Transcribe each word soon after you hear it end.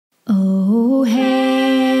Oh,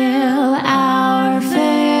 hail our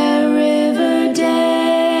fair Riverdale.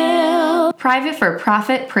 Private for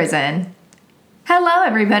Profit Prison. Hello,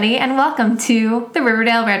 everybody, and welcome to the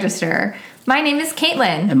Riverdale Register. My name is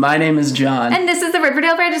Kaitlin. And my name is John. And this is the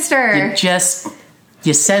Riverdale Register.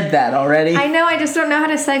 You said that already. I know, I just don't know how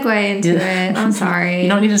to segue into it. I'm sorry. You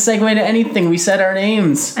don't need to segue to anything. We said our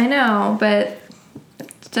names. I know, but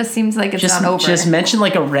it just seems like it's not over. Just mention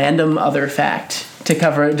like a random other fact to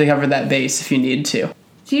cover that base if you need to.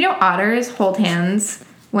 Do you know otters hold hands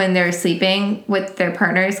when they're sleeping with their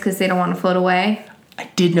partners because they don't want to float away? I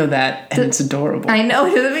did know that, and it's adorable. I know.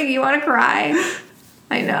 Does it make you want to cry?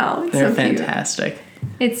 I know. It's They're so cute. fantastic.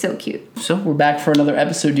 It's so cute. So we're back for another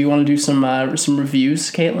episode. Do you want to do some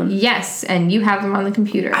reviews, Kaitlin? Yes, and you have them on the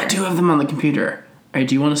computer. I do have them on the computer. All right,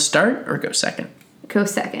 do you want to start or go second? Go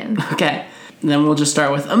second. Okay. And then we'll just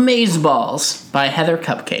start with Amazeballs by Heather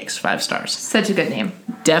Cupcakes, 5 stars. Such a good name.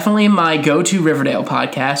 Definitely my go-to Riverdale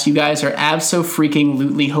podcast. You guys are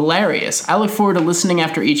abso-freaking-lutely hilarious. I look forward to listening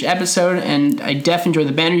after each episode, and I enjoy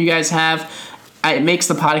the banter you guys have. It makes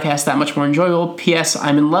the podcast that much more enjoyable. P.S.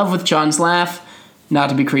 I'm in love with John's laugh. Not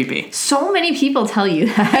to be creepy. So many people tell you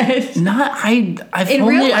that. I've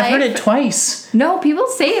heard it twice. No, people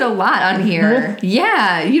say it a lot on here.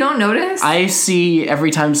 Yeah, you don't notice? I see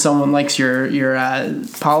every time someone likes your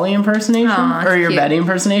Polly impersonation or your cute. Betty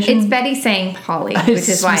impersonation. It's Betty saying Polly, which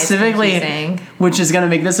is why it's confusing. Which is going to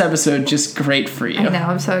make this episode just great for you. I know,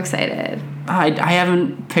 I'm so excited. I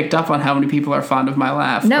haven't picked up on how many people are fond of my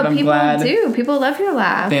laugh. No, but I'm people glad do. People love your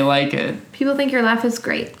laugh. They like it. People think your laugh is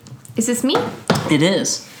great. Is this me? It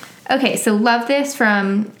is. Okay, so love this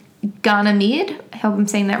from Ganymede. I hope I'm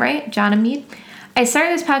saying that right. Ganymede. I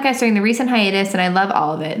started this podcast during the recent hiatus, and I love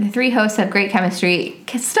all of it. The 3 hosts have great chemistry.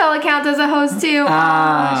 Stella counts as a host, too.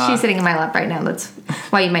 She's sitting in my lap right now. That's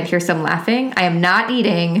why you might hear some laughing. I am not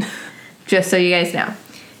eating, just so you guys know.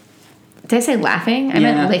 Did I say laughing? I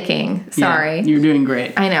meant licking. Sorry. Yeah, you're doing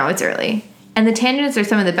great. I know, it's early. And the tangents are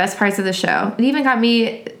some of the best parts of the show. It even got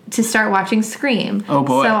me to start watching Scream. Oh,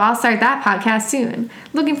 boy. So I'll start that podcast soon.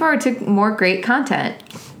 Looking forward to more great content.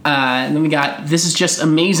 And then we got This Is Just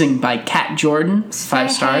Amazing by Kat Jordan,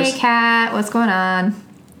 5 stars. Hey, Kat. What's going on?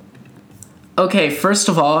 Okay, first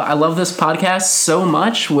of all, I love this podcast so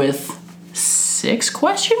much with 6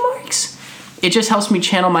 question marks. It just helps me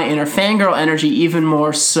channel my inner fangirl energy even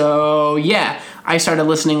more. So, yeah. I started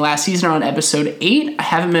listening last season on episode 8. I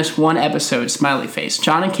haven't missed one episode, smiley face.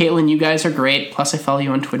 John and Kaitlin, you guys are great. Plus, I follow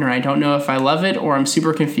you on Twitter. I don't know if I love it or I'm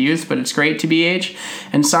super confused, but it's great to BH.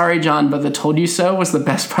 And sorry, John, but the Told You So was the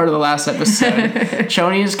best part of the last episode.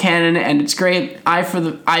 Choni is canon, and it's great. I, for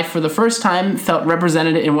the first time, felt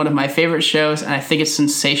represented in one of my favorite shows, and I think it's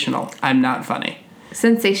sensational. I'm not funny.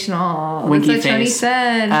 Sensational. Winky That's what Tony face.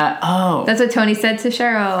 said. That's what Tony said to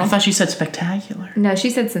Cheryl. I thought she said spectacular. No, she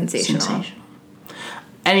said sensational.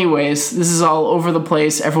 Anyways, this is all over the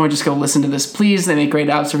place. Everyone just go listen to this, please. They make great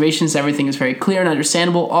observations. Everything is very clear and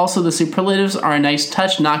understandable. Also, the superlatives are a nice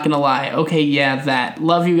touch, not gonna lie. Okay, yeah, that.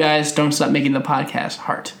 Love you guys. Don't stop making the podcast.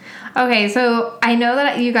 Heart. Okay, so I know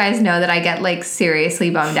that you guys know that I get, like,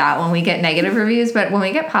 seriously bummed out when we get negative reviews, but when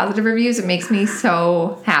we get positive reviews, it makes me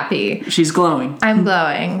so happy. She's glowing. I'm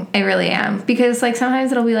glowing. I really am. Because, like,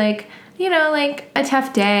 sometimes it'll be, like, you know, like, a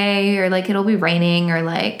tough day, or, like, it'll be raining, or,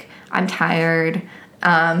 like, I'm tired.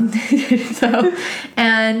 And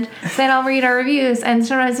then I'll read our reviews, and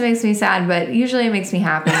sometimes it makes me sad, but usually it makes me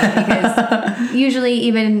happy because usually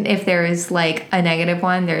even if there is like a negative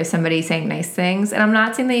one, there is somebody saying nice things. And I'm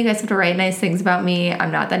not saying that you guys have to write nice things about me. I'm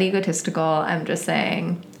not that egotistical. I'm just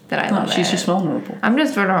saying that I love it. She's just vulnerable. I'm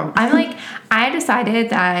just vulnerable. I decided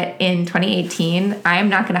that in 2018, I'm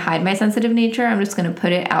not going to hide my sensitive nature. I'm just going to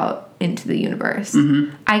put it out into the universe.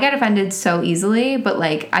 Mm-hmm. I get offended so easily, but,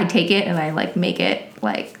 like, I take it and I, like, make it,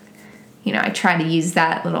 like, you know, I try to use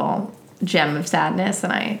that little gem of sadness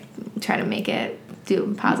and I try to make it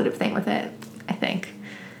do a positive thing with it, I think.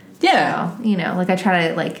 Yeah. So, you know, like, I try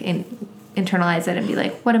to, like, internalize it and be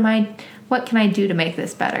like, what can I do to make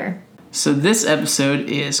this better? So this episode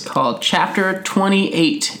is called Chapter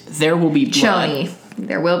 28, There Will Be Blood. Choni.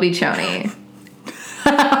 There will be Choni.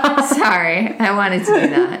 Sorry, I wanted to do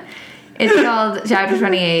that. It's called Chapter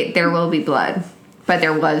 28, There Will Be Blood. But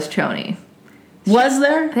there was Choni. Was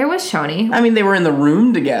there? There was Choni. I mean, they were in the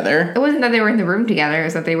room together. It wasn't that they were in the room together. It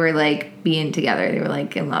was that they were, like, being together. They were,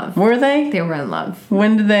 like, in love. Were they? They were in love.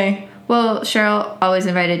 When did they? Well, Cheryl always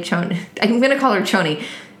invited Choni. I'm going to call her Choni.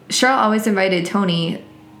 Cheryl always invited Tony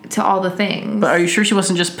to all the things. But are you sure she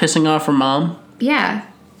wasn't just pissing off her mom? Yeah.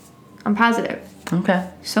 I'm positive. Okay.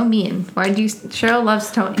 So mean. Why do you... Cheryl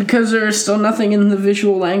loves Tony. Because there is still nothing in the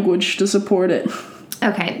visual language to support it.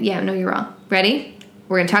 Okay, yeah, no, you're wrong. Ready?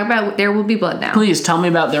 We're going to talk about There Will Be Blood now. Please tell me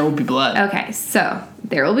about There Will Be Blood. Okay, so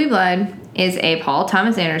There Will Be Blood is a Paul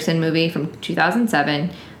Thomas Anderson movie from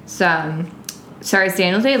 2007. Stars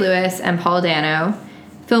Daniel Day-Lewis and Paul Dano.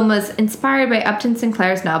 Film was inspired by Upton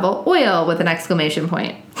Sinclair's novel Oil with an exclamation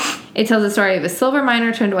point. It tells the story of a silver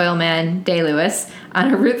miner turned oil man, Day-Lewis,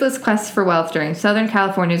 on a ruthless quest for wealth during Southern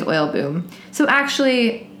California's oil boom. So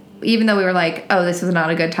actually, even though we were like, oh, this is not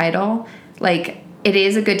a good title, like, it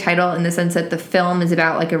is a good title in the sense that the film is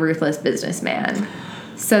about, like, a ruthless businessman.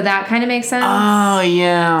 So that kind of makes sense. Oh,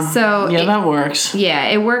 yeah. So yeah, that works. Yeah,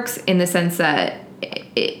 it works in the sense that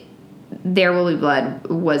There Will Be Blood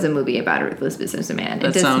was a movie about a ruthless businessman.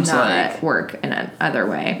 It does not work in another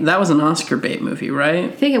way. That was an Oscar bait movie, right?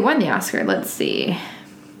 I think it won the Oscar. Let's see.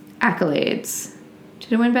 Accolades.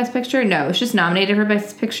 Did it win Best Picture? No, it was just nominated for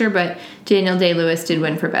Best Picture, but Daniel Day-Lewis did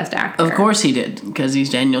win for Best Actor. Of course he did, because he's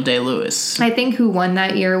Daniel Day-Lewis. I think who won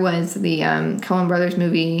that year was the Coen Brothers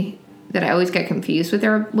movie that I always get confused with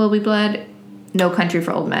There Will Be Blood. No Country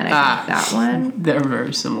for Old Men. I think that one. They're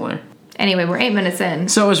very similar. Anyway, we're 8 minutes in.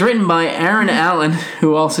 So it was written by Aaron Allen,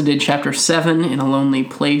 who also did Chapter 7, In a Lonely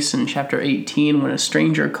Place, and Chapter 18, When a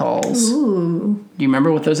Stranger Calls. Ooh. Do you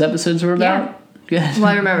remember what those episodes were about? Yeah. Good. Well,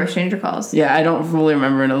 I remember Stranger Calls. Yeah, I don't really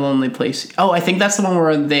remember In a Lonely Place. Oh, I think that's the one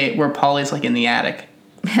where Polly's like in the attic.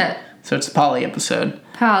 So it's a Polly episode.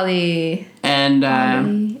 Polly. And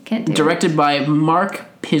Can't do directed by Mark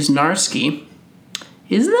Pisnarski.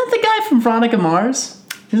 Isn't that the guy from Veronica Mars?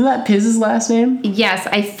 Isn't that Piz's last name? Yes,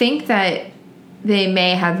 I think that they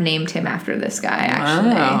may have named him after this guy,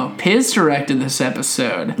 actually. Wow. Piz directed this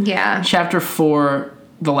episode. Yeah. Chapter 4,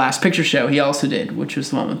 The Last Picture Show, he also did, which was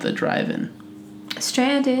the one with the drive-in.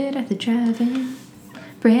 Stranded at the drive-in,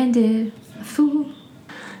 branded a fool.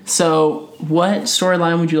 So, what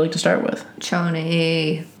storyline would you like to start with?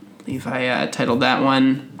 Choni. I believe I titled that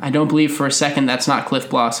one. I don't believe for a second that's not Cliff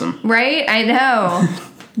Blossom. Right? I know.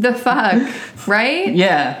 The fuck. Right?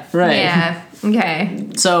 Yeah, right. Yeah. Okay.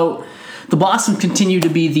 So, the Blossom continue to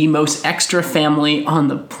be the most extra family on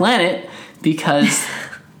the planet because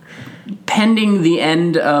pending the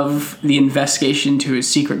end of the investigation to his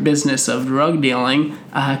secret business of drug dealing,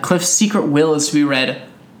 Cliff's secret will is to be read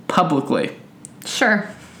publicly. Sure.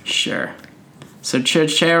 So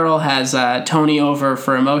Cheryl has Tony over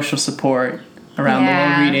for emotional support around the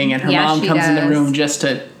will reading, and her mom comes in the room just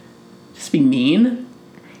to be mean.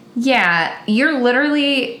 Yeah, you're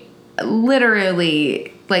literally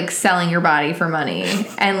like selling your body for money,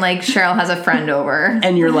 and like Cheryl has a friend over,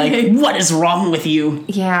 and you're like, what is wrong with you?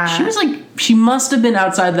 Yeah, she must have been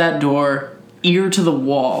outside that door, ear to the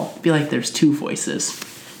wall, be like, there's two voices,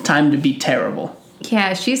 time to be terrible.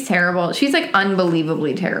 Yeah, she's terrible. She's like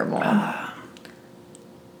unbelievably terrible.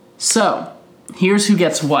 So here's who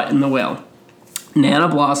gets what in the will. Nana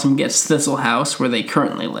Blossom gets Thistle House, where they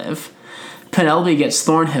currently live. Penelope gets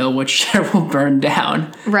Thornhill, which Cheryl burned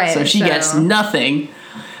down. Right. So she gets nothing.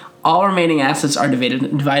 All remaining assets are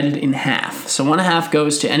divided in half. So 1/2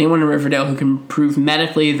 goes to anyone in Riverdale who can prove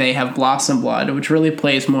medically they have Blossom blood, which really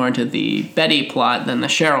plays more into the Betty plot than the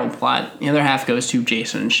Cheryl plot. The other half goes to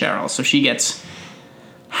Jason and Cheryl. So she gets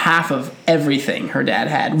half of everything her dad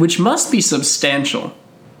had, which must be substantial.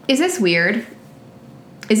 Is this weird?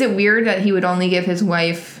 Is it weird that he would only give his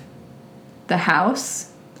wife the house?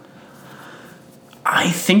 I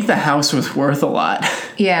think the house was worth a lot.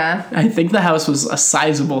 Yeah. I think the house was a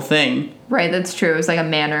sizable thing. Right, that's true. It was like a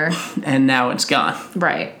manor. And now it's gone.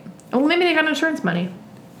 Right. Well, maybe they got insurance money.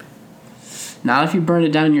 Not if you burn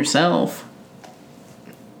it down yourself.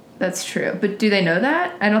 That's true. But do they know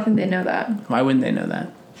that? I don't think they know that. Why wouldn't they know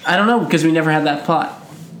that? I don't know, because we never had that plot.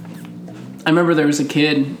 I remember there was a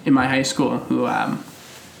kid in my high school who,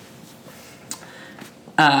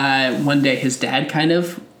 one day his dad kind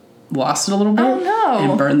of lost it a little bit. Oh, no.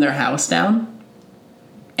 And burned their house down.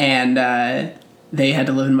 And they had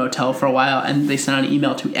to live in a motel for a while, and they sent out an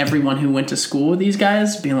email to everyone who went to school with these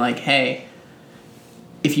guys being like, hey,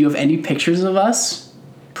 if you have any pictures of us,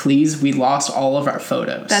 please, we lost all of our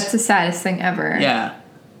photos. That's the saddest thing ever. Yeah.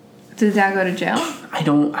 Did dad go to jail?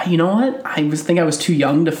 You know what? I was too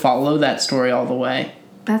young to follow that story all the way.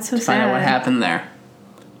 That's so sad. Find out what happened there.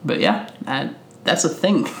 But yeah, that's a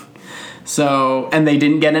thing. So, and they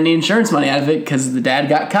didn't get any insurance money out of it because the dad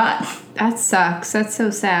got caught. That sucks. That's so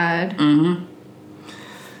sad. Mm-hmm.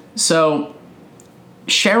 So,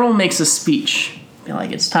 Cheryl makes a speech. Be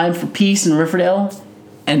like, it's time for peace in Riverdale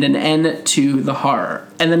and an end to the horror.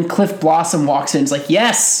 And then Cliff Blossom walks in. It's like,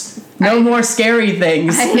 yes, no more scary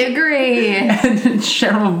things. I agree. And then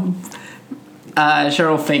Cheryl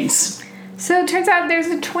faints. So it turns out there's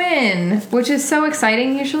a twin, which is so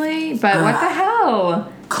exciting usually, but what the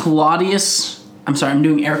hell? Claudius, I'm sorry, I'm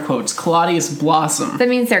doing air quotes, Claudius Blossom. That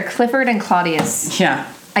means they're Clifford and Claudius.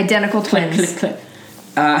 Yeah. Identical twins. Click, click,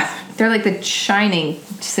 click. They're like the Shining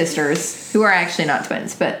sisters, who are actually not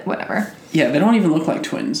twins, but whatever. Yeah, they don't even look like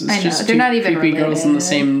twins. It's I know, just they're two not even creepy related. girls in the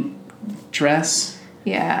same dress.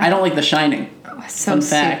 Yeah. I don't like The Shining. So Fun stupid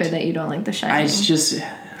fact. that you don't like The Shining.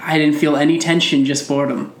 I didn't feel any tension, just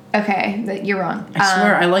boredom. Okay, you're wrong. I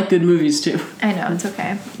swear, I like good movies too. I know, it's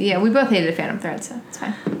okay. Yeah, we both hated Phantom Thread, so it's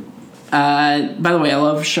fine. By the way, I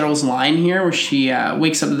love Cheryl's line here where she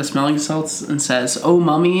wakes up to the smelling salts and says, "Oh,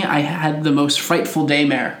 Mummy, I had the most frightful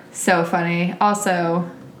daymare." So funny.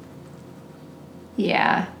 Also,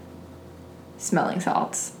 yeah, smelling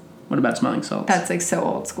salts. What about smelling salts? That's like so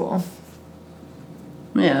old school.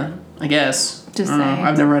 Yeah, I guess. Just I don't know. saying.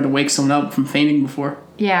 I've never had to wake someone up from fainting before.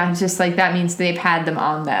 Yeah, it's just like that means they've had them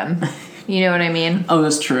on them. You know what I mean? Oh,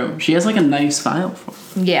 that's true. She has like a nice file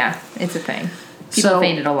for it. Yeah, it's a thing. People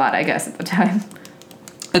fainted a lot, I guess, at the time.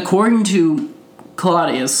 According to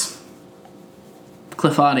Cliffaudius,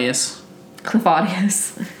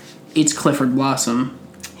 it's Clifford Blossom.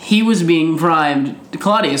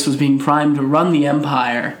 Claudius was being primed to run the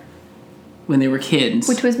empire when they were kids.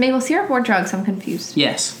 Which was maple syrup or drugs? I'm confused.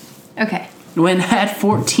 Yes. Okay. When at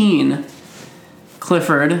 14,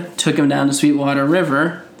 Clifford took him down to Sweetwater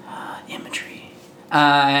River, imagery,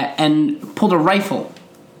 and pulled a rifle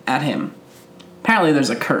at him. Apparently there's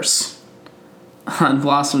a curse on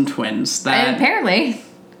Blossom twins that Apparently.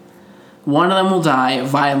 one of them will die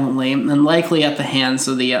violently and likely at the hands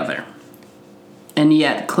of the other. And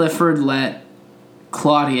yet Clifford let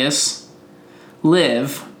Claudius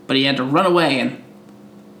live, but he had to run away and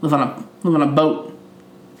live on a boat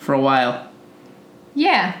for a while.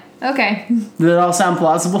 Yeah. Okay. Does it all sound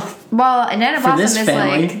plausible? Well, Nana Blossom this is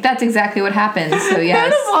family. like, that's exactly what happens, so yes.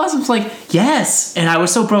 Nana Blossom's like, yes, and I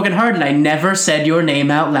was so brokenhearted I never said your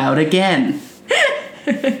name out loud again.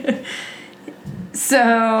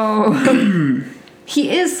 So,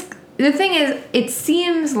 the thing is, it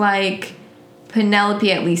seems like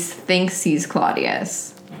Penelope at least thinks he's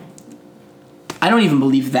Claudius. I don't even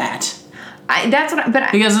believe that.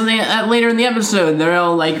 Because later in the episode, they're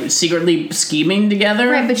all like secretly scheming together.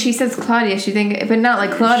 Right, but she says Claudius, but not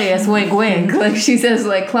like Claudius, wink, wink. Like, she says,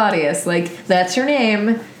 like, Claudius, like, that's your name.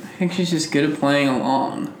 I think she's just good at playing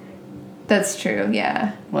along. That's true,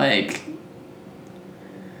 yeah. Like,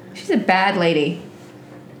 she's a bad lady.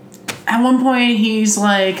 At one point, he's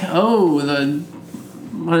like,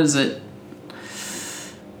 what is it?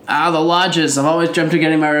 The Lodges. I've always dreamt of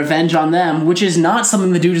getting my revenge on them, which is not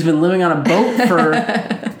something the dude has been living on a boat for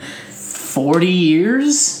 40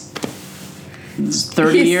 years?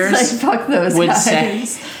 30 years? He's like, fuck those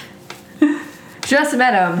guys. Just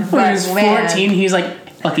met him. When he was 14, he's like,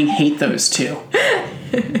 fucking hate those two.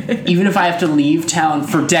 Even if I have to leave town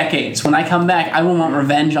for decades, when I come back, I will want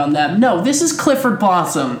revenge on them. No, this is Clifford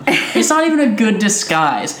Blossom. It's not even a good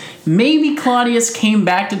disguise. Maybe Claudius came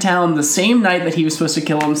back to town the same night that he was supposed to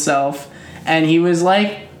kill himself, and he was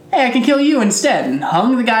like, hey, I can kill you instead, and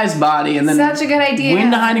hung the guy's body, and then such a good idea. Went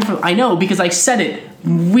into hiding from... I know, because I said it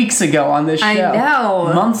weeks ago on this show. I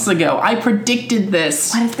know. Months ago. I predicted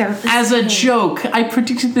this. What if they're as a joke. I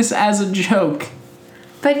predicted this as a joke.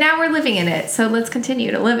 But now we're living in it, so let's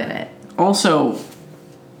continue to live in it. Also,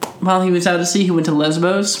 while he was out to sea, he went to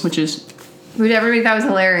Lesbos, which everybody thought was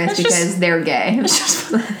hilarious because they're gay.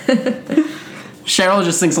 Cheryl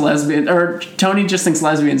just thinks Choni just thinks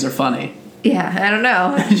lesbians are funny. Yeah, I don't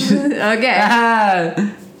know. Okay.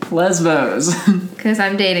 Lesbos. Because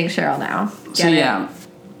I'm dating Cheryl now. Yeah.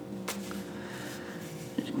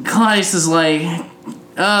 Claudius is like,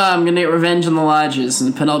 I'm gonna get revenge on the Lodges,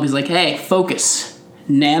 and Penelope's like, hey, focus.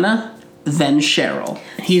 Nana, then Cheryl.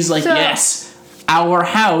 He's like, yes. Our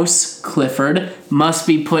house, Clifford, must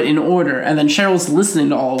be put in order. And then Cheryl's listening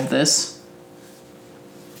to all of this.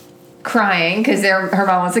 Crying, because her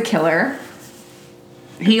mom wants to kill her.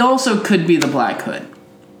 He also could be the Black Hood.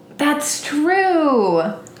 That's true.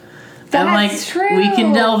 That's true. We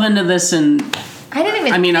can delve into this and... I didn't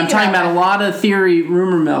even I'm talking about a lot of theory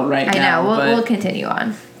rumor mill now. I know. We'll continue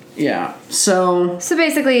on. Yeah. So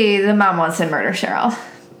basically, the mom wants to murder Cheryl.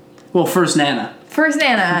 Well, first Nana,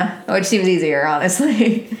 which seems easier,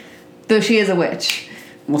 honestly. Though she is a witch.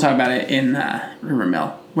 We'll talk about it in rumor mill.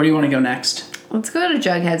 Where do you want to go next? Let's go to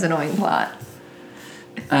Jughead's annoying plot.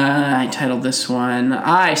 I titled this one,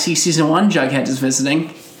 I see season 1 Jughead is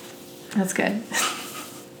visiting. That's good.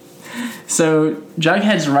 So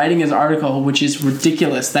Jughead's writing his article, which is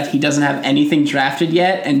ridiculous that he doesn't have anything drafted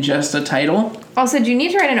yet and just a title. Also, do you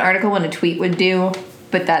need to write an article when a tweet would do?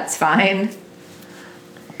 but that's fine.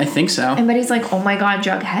 I think so. And Betty's like, oh my god,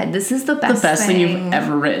 Jughead, this is the best thing you've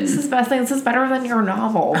ever written. This is the best thing. This is better than your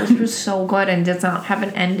novel, which was so good and does not have an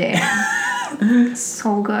ending.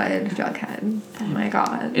 So good, Jughead. Oh my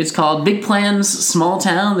god. It's called Big Plans, Small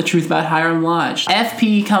Town, The Truth About Hiram Lodge.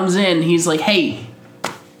 FP comes in, he's like, hey,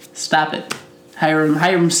 stop it.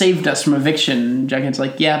 Hiram saved us from eviction. Jughead's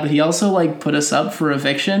like, yeah, but he also, like, put us up for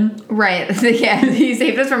eviction. Right. Yeah, he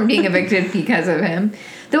saved us from being evicted because of him.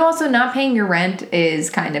 Though also not paying your rent is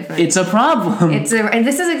kind of... It's a problem. And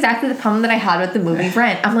this is exactly the problem that I had with the movie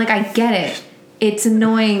Rent. I'm like, I get it. It's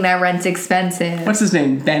annoying that rent's expensive. What's his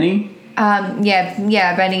name? Benny?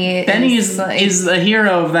 Yeah, Benny. Benny is the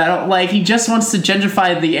hero of that. Like, he just wants to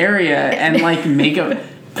gentrify the area and, like, make a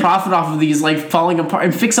profit off of these, like, falling apart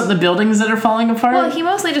and fix up the buildings that are falling apart. Well, he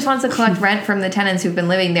mostly just wants to collect rent from the tenants who've been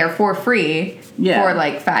living there for free for,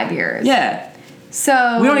 like, 5 years. Yeah.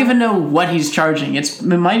 So... we don't even know what he's charging. It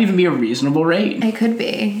might even be a reasonable rate. It could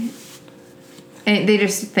be. They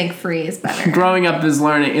just think free is better. Growing up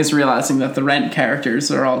is realizing that the Rent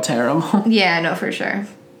characters are all terrible. Yeah, no, for sure.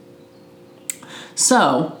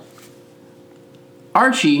 So,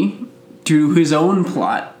 Archie, to his own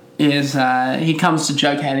plot, is he comes to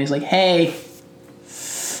Jughead and he's like, hey,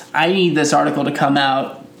 I need this article to come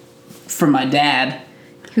out from my dad.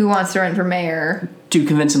 Who wants to run for mayor. To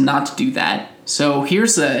convince him not to do that. So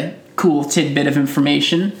here's a cool tidbit of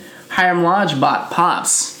information. Hiram Lodge bought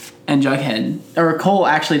Pops, and Cole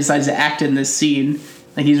actually decides to act in this scene.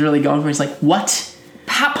 Like, he's really going for it. He's like, what?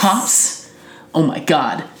 Pops? Oh my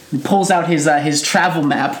god. He pulls out his travel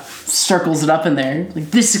map, circles it up in there.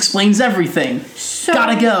 Like, this explains everything. So,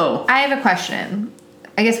 gotta go. I have a question.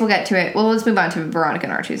 I guess we'll get to it. Well, let's move on to Veronica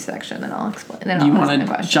and Archie's section, then I'll explain. Then you want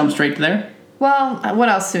to jump straight to there? Well, what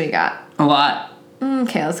else do we got? A lot.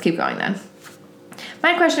 Okay, let's keep going then.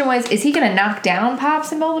 My question was, is he going to knock down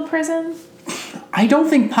Pops and build a prison? I don't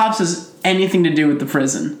think Pops has anything to do with the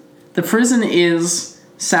prison. The prison is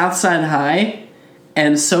Southside High,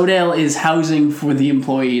 and Sodale is housing for the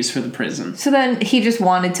employees for the prison. So then he just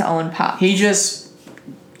wanted to own Pops.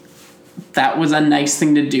 That was a nice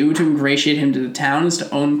thing to do to ingratiate him to the town, is to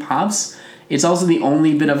own Pops. It's also the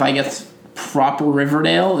only bit of, I guess, proper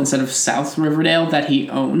Riverdale instead of South Riverdale that he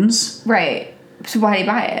owns. Right. So why did he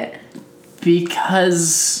buy it?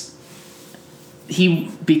 Because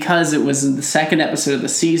it was in the second episode of the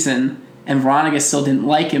season, and Veronica still didn't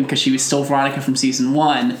like him because she was still Veronica from season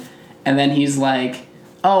 1. And then he's like,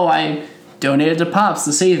 oh, I donated to Pops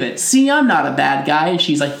to save it. See, I'm not a bad guy. And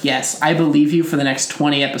she's like, yes, I believe you for the next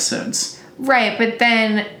 20 episodes. Right, but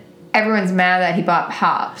then everyone's mad that he bought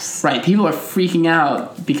Pops. Right, people are freaking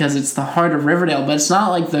out because it's the heart of Riverdale, but it's not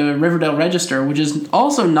like the Riverdale Register, which is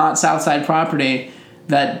also not Southside property,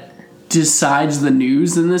 that decides the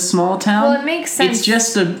news in this small town. Well, it makes sense.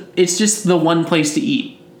 It's just the one place to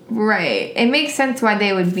eat. Right. It makes sense why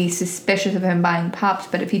they would be suspicious of him buying Pops,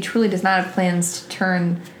 but if he truly does not have plans to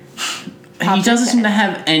turn Pops, he doesn't seem to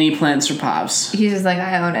have any plans for Pops. He's just like,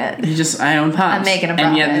 I own it. I own Pops. I'm making a profit.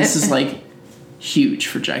 And yet this is like huge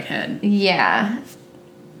for Jughead. Yeah.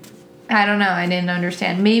 I don't know. I didn't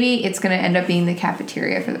understand. Maybe it's going to end up being the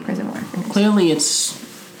cafeteria for the prison workers. Clearly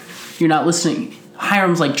you're not listening.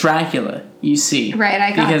 Hiram's like Dracula, you see. Right, I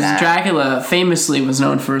got because that. Because Dracula famously was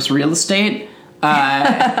known for his real estate.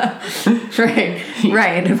 Right,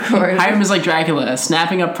 of course. Hiram is like Dracula,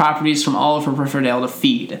 snapping up properties from all over Riverdale to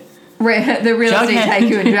feed. Right, the real estate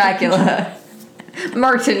tycoon Dracula.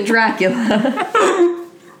 Martin Dracula.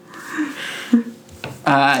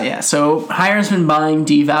 So Hiram's been buying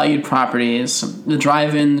devalued properties, the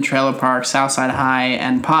drive-in, the trailer park, Southside High,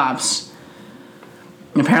 and Pops.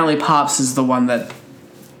 Apparently Pops is the one that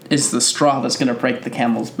is the straw that's going to break the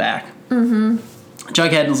camel's back. Mm-hmm.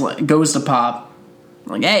 Jughead goes to Pop,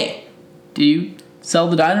 like, hey, do you sell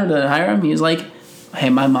the diner to Hiram? He's like, hey,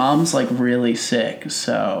 my mom's like really sick,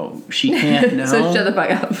 so she can't know. So shut the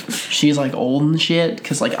fuck up. She's like old and shit,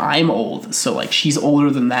 because like I'm old, so like she's older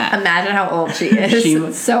than that. Imagine how old she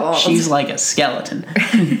is. So old. She's like a skeleton.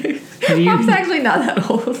 Mom's actually not that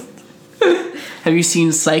old. Have you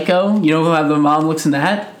seen Psycho? You know how the mom looks in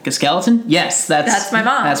that? Like a skeleton? Yes, that's my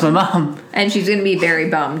mom. That's my mom. And she's gonna be very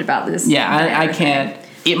bummed about this. Yeah, I can't.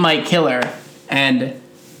 It might kill her, and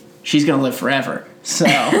she's gonna live forever. So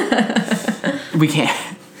we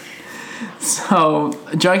can't. So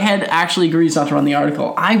Jughead actually agrees not to run the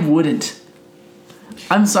article. I wouldn't.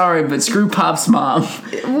 I'm sorry, but screw Pop's mom.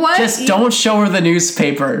 What? Just don't show her the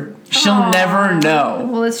newspaper. She'll never know.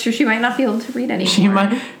 Well, it's true. She might not be able to read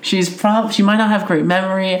anymore. She might not have great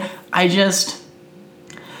memory. I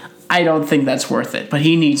don't think that's worth it. But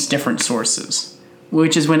he needs different sources.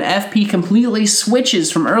 which is when FP completely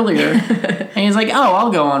switches from earlier. And he's like, oh,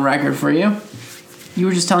 I'll go on record for you. You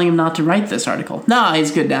were just telling him not to write this article. No,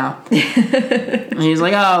 he's good now. And he's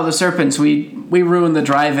like, oh, the serpents, we ruined the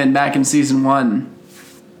drive-in back in season 1.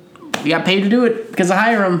 We got paid to do it because of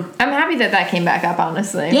Hiram. I'm happy that came back up,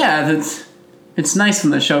 honestly. Yeah, it's nice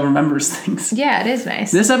when the show remembers things. Yeah, it is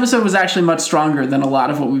nice. This episode was actually much stronger than a lot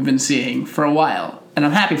of what we've been seeing for a while. And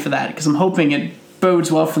I'm happy for that because I'm hoping it bodes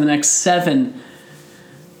well for the next 7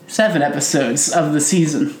 episodes of the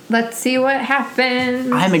season. Let's see what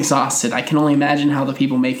happens. I'm exhausted. I can only imagine how the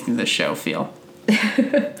people making this show feel.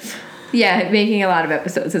 Yeah, making a lot of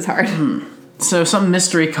episodes is hard. So some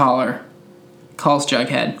mystery caller calls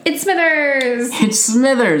Jughead. It's Smithers! It's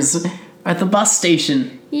Smithers at the bus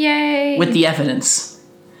station. Yay! With the evidence.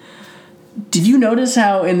 Did you notice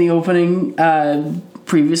how in the opening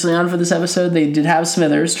previously on for this episode, they did have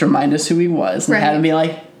Smithers to remind us who he was. And they had him be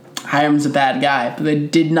like, Hiram's a bad guy. But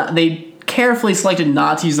they carefully selected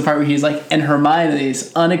not to use the part where he's like, and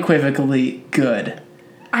Hermione's unequivocally good.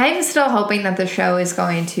 I'm still hoping that the show is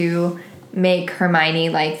going to make Hermione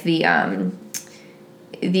like the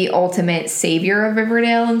ultimate savior of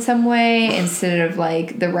Riverdale in some way, instead of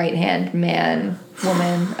like the right-hand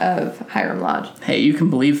woman of Hiram Lodge. Hey, you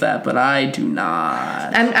can believe that, but I do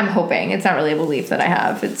not. I'm hoping. It's not really a belief that I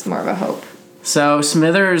have. It's more of a hope. So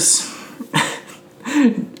Smithers...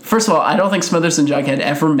 First of all, I don't think Smithers and Jughead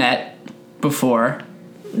ever met before.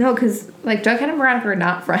 No, because like Jughead and Veronica are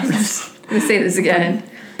not friends. Let me say this again.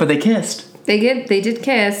 But they kissed. They did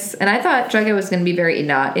kiss, and I thought Jughead was going to be very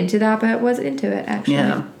not into that, but was into it, actually.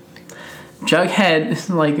 Yeah. Jughead is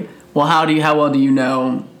like, well, how well do you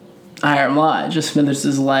know Hiram Lodge? Just Smithers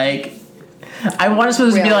is like, I wanted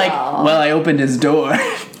Smithers to be like, well, I opened his door.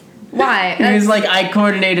 Why? And he's like, I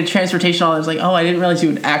coordinated transportation. All I was like, oh, I didn't realize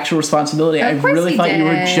you had actual responsibility. I really thought you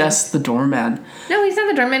were just the doorman. No, he's not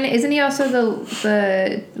the doorman. Isn't he also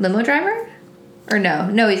the limo driver? Or no?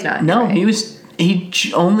 No, he's not. No, right. He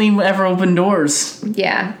only ever opened doors.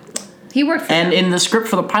 Yeah. He worked for them. In the script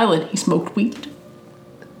for the pilot, he smoked weed.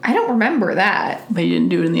 I don't remember that. But he didn't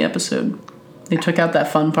do it in the episode. They took out that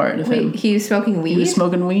fun part of him. He was smoking weed? He was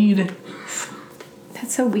smoking weed.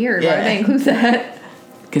 That's so weird. Why would they include that?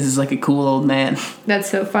 Because he's like a cool old man. That's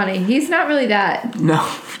so funny. He's not really that. No.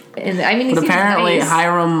 And I mean, but apparently nice.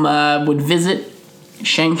 Hiram would visit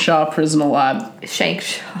Shankshaw Prison a lot.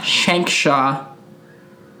 Shankshaw.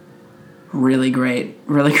 Really great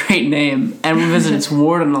name. And we visit its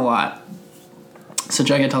warden a lot. So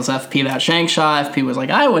Jughead tells FP about Shankshaw. FP was like,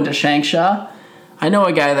 I went to Shankshaw. I know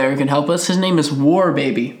a guy there who can help us. His name is War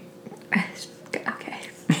Baby. Okay.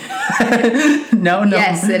 No.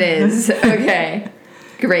 Yes, it is. Okay.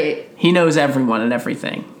 Great. He knows everyone and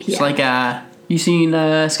everything. He's like, you seen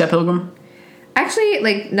Scott Pilgrim? Actually,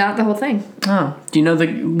 like, not the whole thing. Oh. Do you know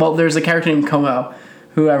there's a character named Como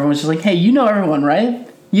who everyone's just like, hey, you know everyone, right?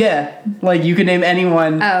 Yeah. Like, you could name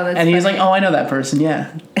anyone. Oh, that's And he's like, oh, I know that person,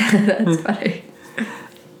 yeah. That's funny.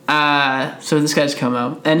 So this guy's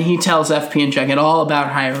Como, and he tells FP and Jughead all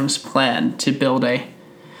about Hiram's plan to build a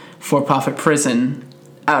for-profit prison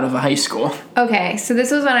out of a high school. Okay, so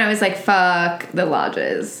this was when I was like, fuck the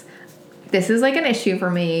lodges. This is like an issue for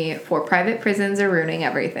me. For-private prisons are ruining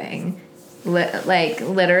everything.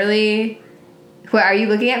 Literally. What, are you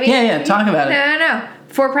looking at me? Yeah, talk about it. No.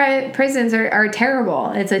 For-private prisons are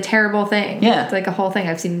terrible. It's a terrible thing. Yeah. It's like a whole thing.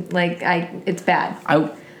 I've seen, it's bad.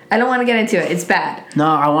 I don't want to get into it. It's bad. No,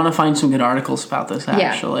 I want to find some good articles about this,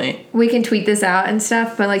 actually. Yeah. We can tweet this out and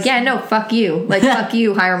stuff, but fuck you. Like, fuck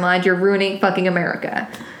you, Hiram Lodge. You're ruining fucking America.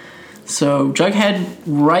 So, Jughead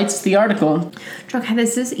writes the article. Jughead,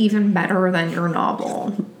 this is even better than your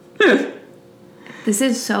novel. This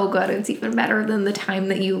is so good. It's even better than the time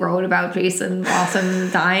that you wrote about Jason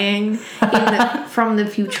Blossom dying from the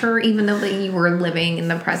future, even though that you were living in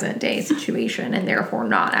the present day situation and therefore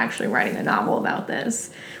not actually writing a novel about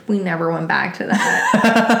this. We never went back to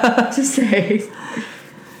that. To say.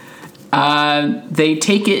 They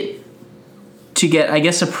take it to get, I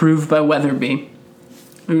guess, approved by Weatherby.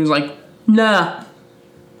 He was like, nah.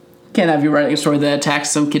 Can't have you writing a story that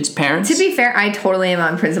attacks some kid's parents. To be fair, I totally am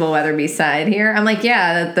on Principal Weatherby's side here. I'm like,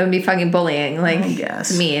 yeah, that would be fucking bullying. Like, I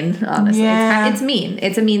guess. It's mean, honestly. Yeah. It's mean.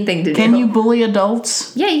 It's a mean thing to do. Can you bully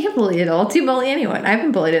adults? Yeah, you can bully adults. You bully anyone. I've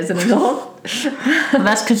been bullied as an adult. Well,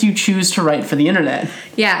 that's because you choose to write for the internet.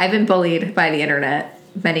 Yeah, I've been bullied by the internet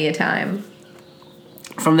many a time.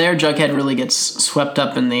 From there, Jughead really gets swept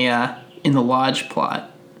up in the Lodge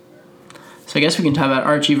plot. So I guess we can talk about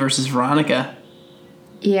Archie versus Veronica.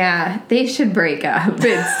 Yeah, they should break up.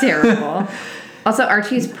 It's terrible. Also,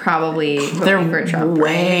 Archie's probably voting for Trump. They're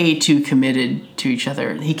way too committed to each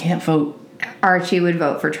other. He can't vote Archie would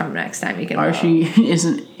vote for Trump next time he can Archie vote.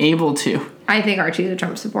 isn't able to. I think Archie's a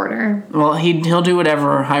Trump supporter. Well, he'll do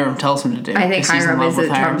whatever Hiram tells him to do. I think Hiram is a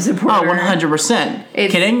Trump supporter. Oh, 100%.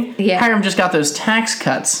 Kidding? Yeah. Hiram just got those tax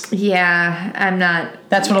cuts. Yeah, I'm not...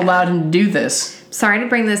 That's what allowed him to do this. Sorry to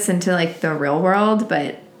bring this into, like, the real world,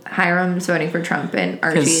 but Hiram's voting for Trump and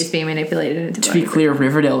Archie is being manipulated into voting. To be clear,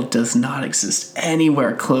 Riverdale does not exist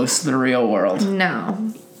anywhere close to the real world.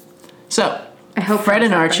 No. So, I hope Fred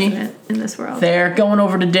and Archie in this world. They're going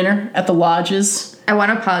over to dinner at the lodges. I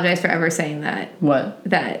want to apologize for ever saying that. What?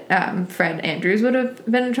 That Fred Andrews would have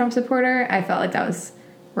been a Trump supporter. I felt like that was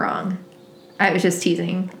wrong. I was just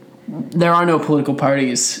teasing. There are no political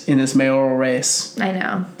parties in this mayoral race. I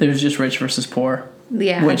know. There's just rich versus poor.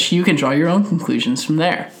 Yeah. Which you can draw your own conclusions from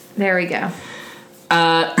there. There we go.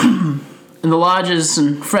 And the lodges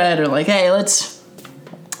and Fred are like, hey, let's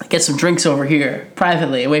get some drinks over here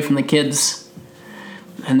privately, away from the kids.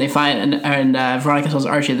 And they find, and Veronica tells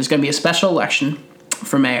Archie there's going to be a special election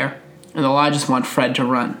for mayor, and the lodges want Fred to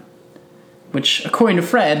run. Which, according to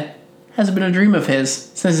Fred, has been a dream of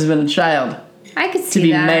his since he's been a child. I could see to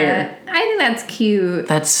be that. mayor. I think that's cute.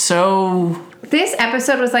 That's so... This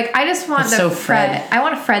episode was like, I just want so Fred. I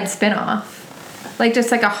want a Fred spinoff. Like,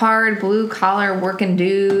 just like a hard blue-collar working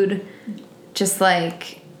dude. Just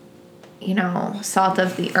like, you know, salt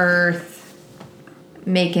of the earth.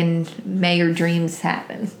 Making mayor dreams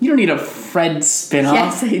happen. You don't need a Fred spinoff.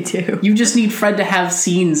 Yes, I do. You just need Fred to have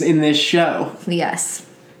scenes in this show. Yes.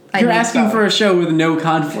 You're asking for a show with no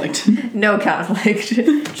conflict. No conflict.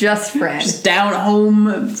 Just Fred. Just down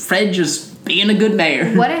home, Fred just being a good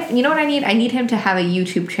mayor. What if, you know what I need? I need him to have a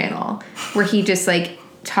YouTube channel where he just like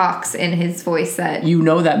talks in his voice that... You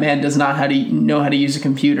know that man does not know how to use a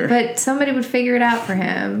computer. But somebody would figure it out for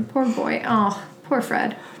him. Poor boy. Oh, poor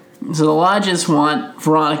Fred. So the lodges want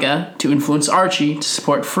Veronica to influence Archie to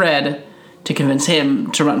support Fred to convince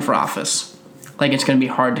him to run for office. Like, it's going to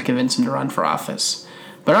be hard to convince him to run for office.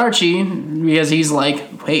 But Archie, because he's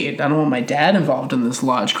like, wait, I don't want my dad involved in this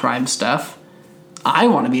lodge crime stuff. I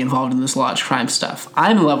want to be involved in this lodge crime stuff.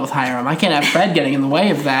 I'm in love with Hiram. I can't have Fred getting in the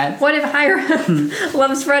way of that. What if Hiram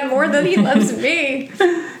loves Fred more than he loves me?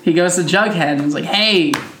 He goes to Jughead and is like,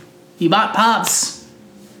 hey, he bought Pops.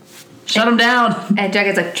 Shut him down. And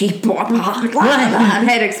Jughead's like, keep what?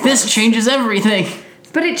 Head explodes. This changes everything.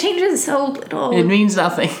 But it changes so little. It means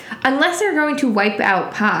nothing. Unless they're going to wipe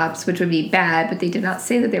out Pops, which would be bad, but they did not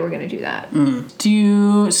say that they were going to do that.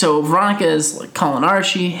 So Veronica is like calling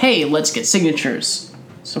Archie, hey, let's get signatures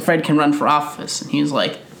so Fred can run for office. And he's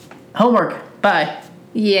like, homework, bye.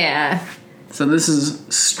 Yeah. So this is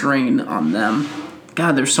strain on them.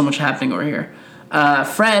 God, there's so much happening over here.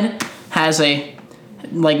 Fred has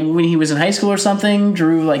like when he was in high school or something,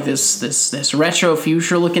 drew like this retro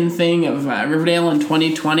future looking thing of Riverdale in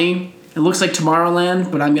 2020. It looks like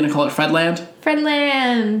Tomorrowland, but I'm gonna call it Fredland.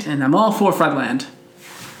 Fredland. And I'm all for Fredland.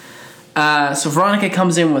 So Veronica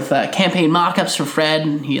comes in with campaign mock-ups for Fred,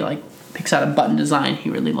 and he like picks out a button design he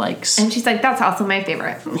really likes. And she's like, that's also my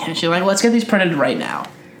favorite. Yeah, she's like, let's get these printed right now.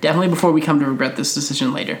 Definitely before we come to regret this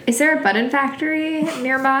decision later. Is there a button factory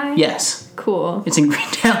nearby? Yes. Cool. It's in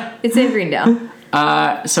Greendale. It's in Greendale.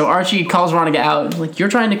 So Archie calls Veronica out, like, you're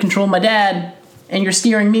trying to control my dad, and you're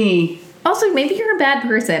steering me. Also, maybe you're a bad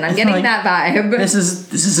person. I'm getting like, that vibe. This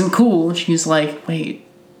isn't cool. And she's like, wait,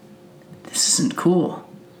 this isn't cool.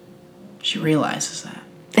 She realizes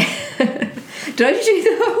that. Don't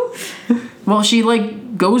you though? Well, she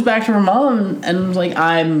like goes back to her mom and like,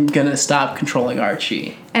 I'm gonna stop controlling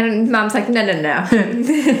Archie. And mom's like, no.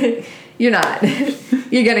 You're not.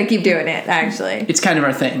 You're gonna keep doing it, actually. It's kind of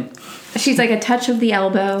our thing. She's like, a touch of the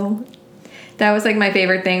elbow. That was like my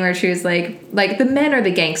favorite thing where she was like the men are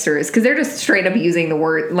the gangsters because they're just straight up using the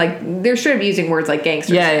word, like they're straight up using words like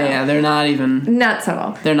gangsters. Yeah. They're not even. Not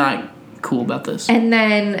subtle. They're not cool about this. And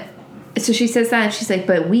then, so she says that and she's like,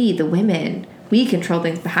 but we, the women, we control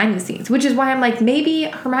things behind the scenes, which is why I'm like, maybe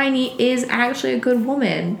Hermione is actually a good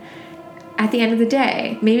woman at the end of the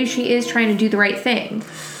day. Maybe she is trying to do the right thing.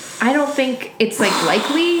 I don't think it's like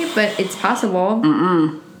likely, but it's possible.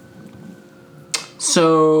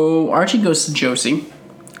 So Archie goes to Josie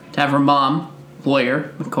to have her mom,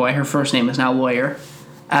 Lawyer McCoy, her first name is now Lawyer,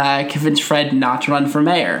 convince Fred not to run for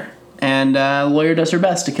mayor. And Lawyer does her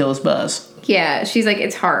best to kill his buzz. Yeah, she's like,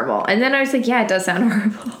 it's horrible. And then I was like, yeah, it does sound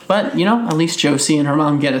horrible. But, you know, at least Josie and her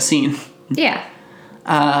mom get a scene. Yeah.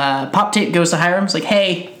 Pop Tape goes to Hiram. It's like,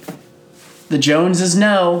 hey, the Joneses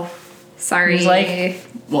know. Sorry. He's like,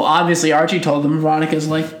 well, obviously Archie told them. Veronica's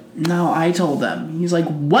like, no, I told them. He's like,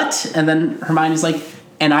 what? And then Hermione's like,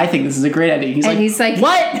 and I think this is a great idea. He's like,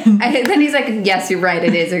 what? And then he's like, yes, you're right.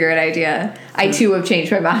 It is a great idea. I, too, have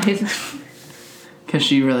changed my mind. Because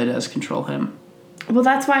she really does control him. Well,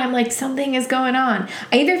 that's why I'm like, something is going on.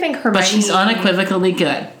 I either think Hermione... But she's unequivocally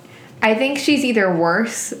good. I think she's either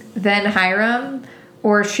worse than Hiram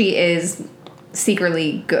or she is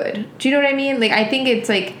secretly good. Do you know what I mean? Like, I think it's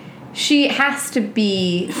like she has to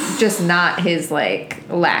be just not his, like,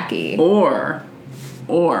 lackey. Or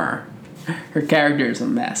her character is a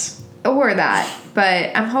mess. Or that.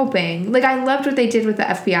 But I'm hoping. Like, I loved what they did with the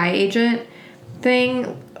FBI agent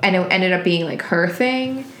thing, and it ended up being, like, her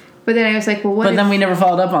thing. But then I was like, well, what But then we never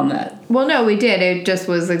followed up on that. Well, no, we did. It just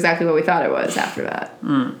was exactly what we thought it was after that.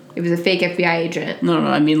 It was a fake FBI agent. No,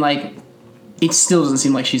 I mean, like, it still doesn't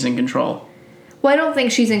seem like she's in control. Well, I don't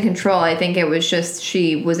think she's in control. I think it was just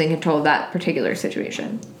she was in control of that particular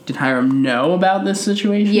situation. Did Hiram know about this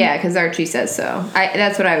situation? Yeah, because Archie says so.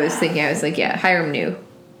 That's what I was thinking. I was like, yeah, Hiram knew.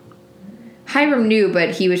 Hiram knew,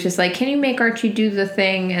 but he was just like, can you make Archie do the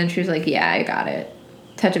thing? And she was like, yeah, I got it.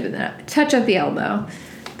 Touch of the elbow.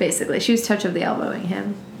 Basically, she was touch of the elbowing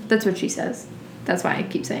him. That's what she says. That's why I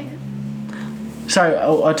keep saying it. Sorry,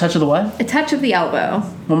 a touch of the what? A touch of the elbow.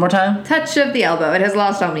 One more time? Touch of the elbow. It has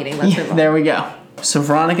lost all meaning. Let's move on. There we go. So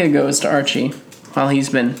Veronica goes to Archie while he's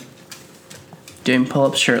been doing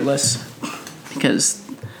pull-ups shirtless. Because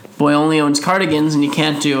boy only owns cardigans and you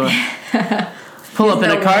can't do a pull-up in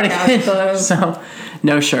a cardigan. So,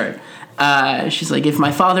 no shirt. She's like, if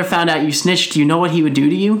my father found out you snitched, do you know what he would do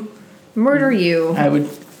to you? Murder you. I would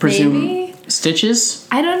presume Maybe? Stitches.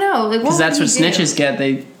 I don't know. Like, because that's what snitches get.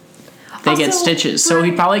 They get stitches. So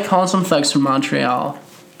he'd probably call some thugs from Montreal.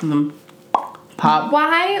 Pop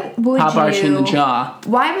Archie in the jaw.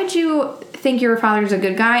 Why would you think your father's a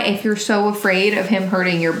good guy if you're so afraid of him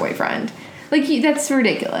hurting your boyfriend? Like, that's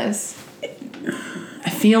ridiculous. I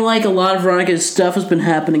feel like a lot of Veronica's stuff has been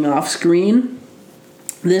happening off screen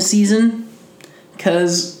this season.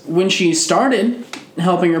 Because when she started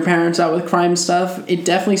helping her parents out with crime stuff, it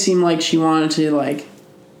definitely seemed like she wanted to, like,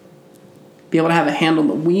 be able to have a hand on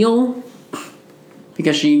the wheel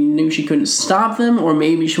because she knew she couldn't stop them, or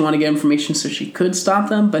maybe she wanted to get information so she could stop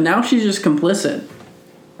them, but now she's just complicit.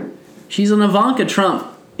 She's an Ivanka Trump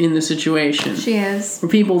in the situation. She is. Where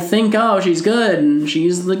people think, oh, she's good, and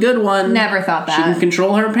she's the good one. Never thought that. She can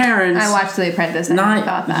control her parents. I watched The Apprentice and I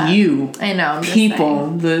thought that. Not you. I know, I'm just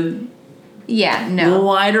people. saying. The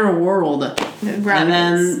wider world. And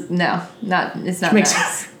then it's not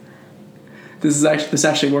nice. This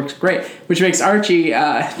actually works great, which makes Archie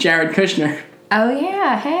Jared Kushner. Oh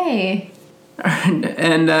yeah, hey.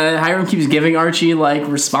 And Hiram keeps giving Archie like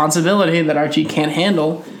responsibility that Archie can't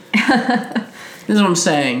handle. This is what I'm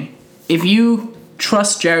saying. If you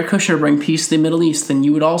trust Jared Kushner to bring peace to the Middle East, then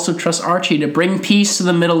you would also trust Archie to bring peace to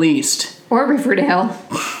the Middle East. Or Riverdale.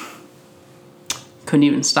 Couldn't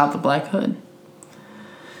even stop the Black Hood.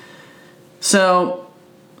 So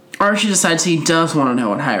Archie decides he does want to know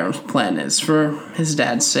what Hiram's plan is for his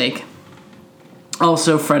dad's sake.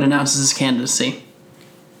 Also, Fred announces his candidacy.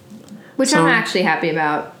 Which I'm actually happy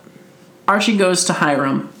about. Archie goes to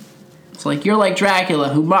Hiram. It's like, you're like Dracula,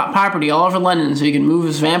 who bought property all over London so he can move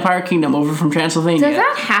his vampire kingdom over from Transylvania. Does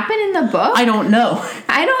that happen in the book? I don't know.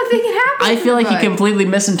 I don't think it happens. I feel like he completely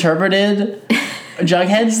misinterpreted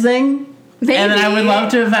Jughead's thing. Maybe. And then I would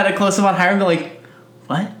love to have had a close-up on Hiram and be like,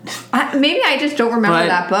 what? Maybe I just don't remember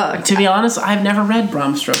that book. To be honest, I've never read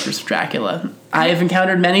Bram Stoker's Dracula. I have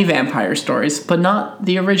encountered many vampire stories, but not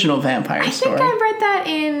the original vampire story. I think I read that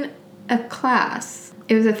in a class.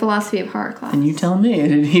 It was a philosophy of horror class. And you tell me,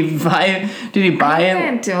 did he buy it? I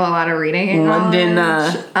didn't do a lot of reading in London,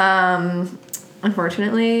 college.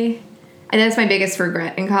 Unfortunately. And that's my biggest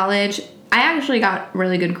regret in college. I actually got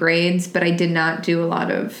really good grades, but I did not do a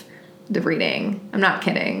lot of the reading. I'm not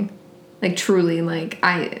kidding. Like, truly, like,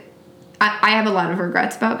 I have a lot of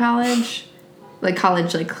regrets about college. Like,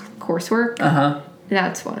 coursework. Uh-huh.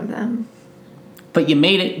 That's one of them. But you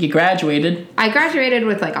made it. You graduated. I graduated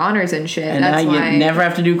with, like, honors and shit. And that's now why you never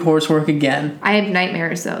have to do coursework again. I have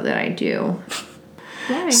nightmares, though, that I do.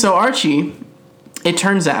 So Archie, it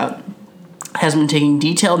turns out, has been taking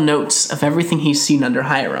detailed notes of everything he's seen under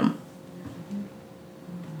Hiram.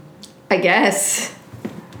 I guess.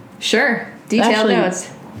 Sure. Detailed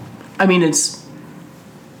notes. I mean, it's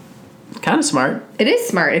kind of smart. It is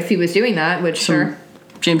smart if he was doing that, which sure.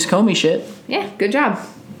 James Comey shit. Yeah, good job.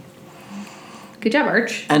 Good job,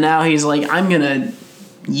 Arch. And now he's like, I'm gonna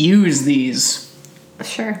use these.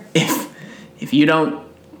 Sure. If you don't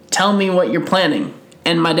tell me what you're planning.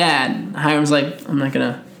 And my dad, Hiram's like, I'm not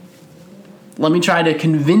gonna. Let me try to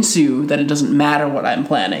convince you that it doesn't matter what I'm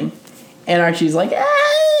planning. And Archie's like,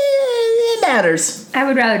 it matters. I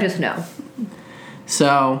would rather just know.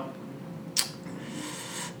 So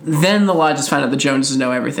then the Lodges find out the Joneses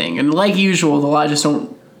know everything. And like usual, the Lodges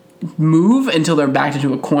don't move until they're backed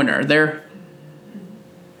into a corner. They're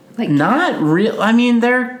Like not real. I mean,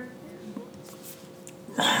 they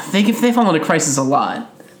fall into crisis a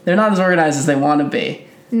lot. They're not as organized as they want to be.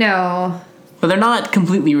 No. But they're not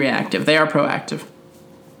completely reactive. They are proactive.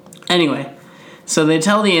 Anyway, so they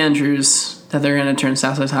tell the Andrews that they're going to turn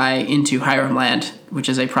Southwest High into Hiram Land, which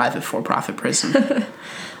is a private for-profit prison.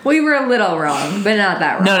 We were a little wrong, but not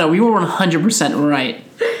that wrong. No, we were 100% right.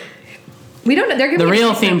 We don't know. They're going to be the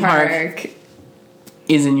real theme park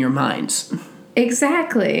is in your minds.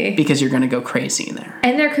 Exactly. Because you're going to go crazy in there.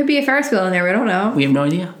 And there could be a Ferris wheel in there. We don't know. We have no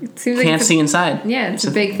idea. It seems like Can't see inside. Yeah, it's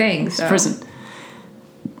a big thing. It's a prison.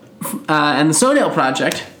 And the Sodale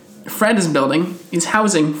Project, Fred is building, is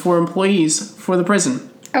housing for employees for the prison.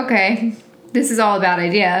 Okay. This is all a bad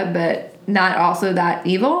idea, but not also that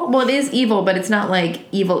evil. Well, it is evil, but it's not like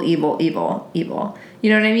evil. You know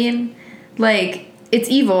what I mean? Like, it's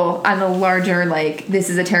evil on the larger, like, this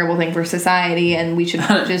is a terrible thing for society and we should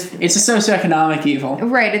just... It's a socioeconomic evil.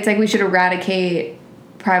 Right. It's like we should eradicate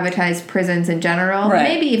privatized prisons in general. Right.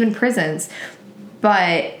 Maybe even prisons.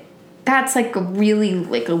 But that's, like, a really,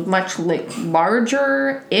 like, a much, like,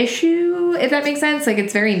 larger issue, if that makes sense. Like,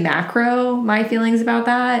 it's very macro, my feelings about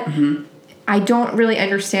that. Mm-hmm. I don't really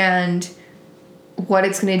understand what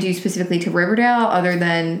it's going to do specifically to Riverdale other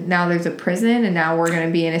than now there's a prison and now we're going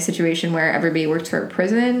to be in a situation where everybody works for a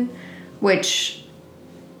prison, which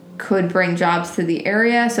could bring jobs to the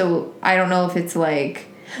area. So I don't know if it's like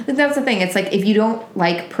that's the thing. It's like if you don't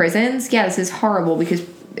like prisons, yeah, this is horrible because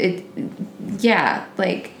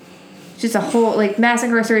like just a whole like mass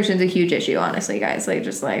incarceration is a huge issue, honestly, guys. Like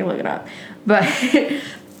just like look it up. But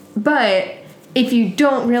if you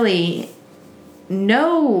don't really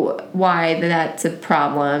know why that's a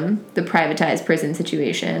problem, the privatized prison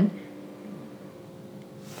situation,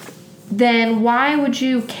 then why would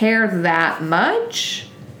you care that much?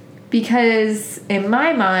 Because in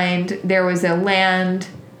my mind, there was a land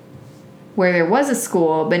where there was a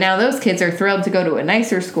school, but now those kids are thrilled to go to a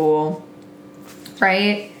nicer school,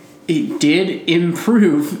 right? It did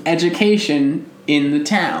improve education in the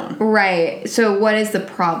town. Right. So what is the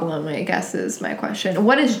problem, I guess, is my question.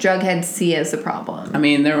 What does Jughead see as the problem? I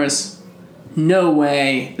mean, there was no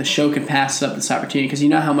way the show could pass up this opportunity because you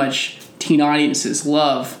know how much teen audiences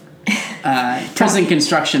love prison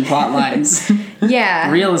construction plot lines.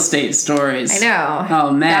 Yeah. Real estate stories. I know.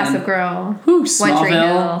 Oh, man. Gossip Girl. Whew,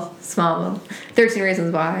 Smallville. Smallville. 13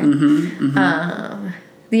 Reasons Why. Mm-hmm, mm-hmm.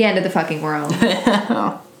 The end of the fucking world.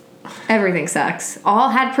 Everything sucks. All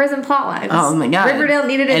had prison plot lines. Oh my god. Riverdale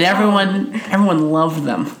needed it. And everyone loved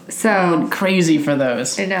them. So went crazy for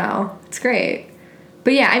those. I know. It's great.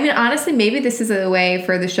 But yeah, I mean honestly, maybe this is a way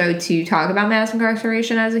for the show to talk about mass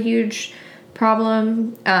incarceration as a huge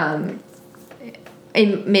problem.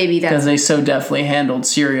 And maybe that's because they so deftly handled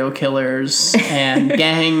serial killers and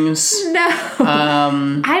gangs. No.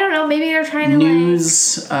 I don't know. Maybe they're trying to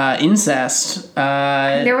news, incest.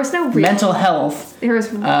 There was no real mental health. There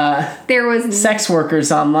was sex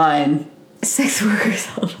workers online. Sex workers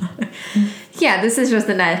online. Yeah, this is just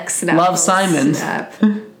the next Love Simon.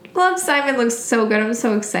 Love Simon looks so good. I'm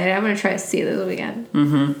so excited. I'm gonna try to see it this weekend.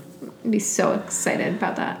 Mm-hmm. I'd be so excited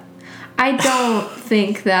about that. I don't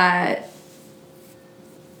think that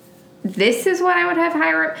this is what I would have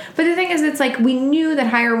Hiram. But the thing is, it's like we knew that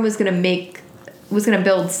Hiram was gonna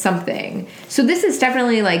build something. So this is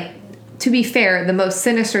definitely like, to be fair, the most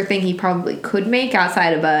sinister thing he probably could make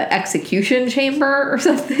outside of a execution chamber or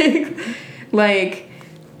something. like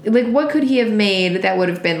what could he have made that would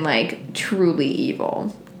have been like truly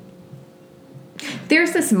evil?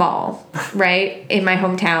 There's this mall, right, in my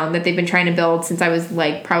hometown that they've been trying to build since I was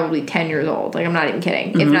like probably 10 years old. Like I'm not even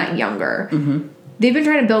kidding, if not younger. Mm-hmm. They've been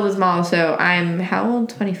trying to build this mall, so I'm, how old,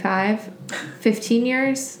 25? 15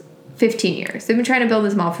 years? 15 years. They've been trying to build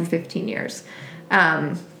this mall for 15 years.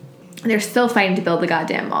 They're still fighting to build the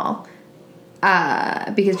goddamn mall.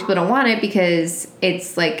 Because people don't want it because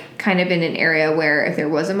it's, like, kind of in an area where if there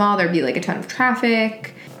was a mall, there'd be, like, a ton of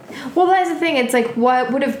traffic. Well, that's the thing. It's, like,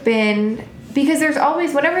 what would have been... Because there's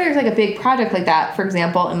always... Whenever there's, like, a big project like that, for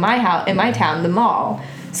example, in my town, the mall,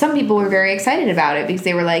 some people were very excited about it because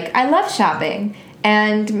they were like, I love shopping.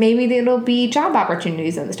 And maybe it'll be job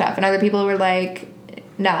opportunities and stuff. And other people were like,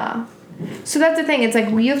 nah. So that's the thing. It's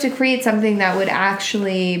like we have to create something that would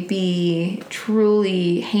actually be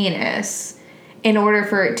truly heinous in order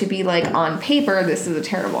for it to be like, on paper, this is a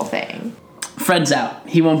terrible thing. Fred's out.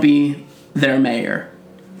 He won't be their mayor.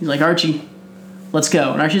 He's like, Archie, let's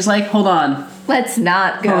go. And Archie's like, hold on. Let's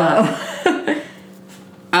not go.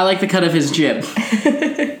 I like the cut of his jib.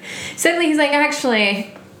 Suddenly he's like,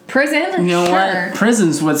 actually... Prison? You know sure. what?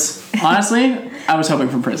 Prison's what's... Honestly, I was hoping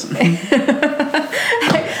for prison.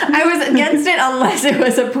 I was against it unless it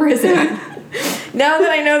was a prison. Now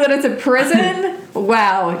that I know that it's a prison,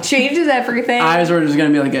 wow, changes everything. I was worried it was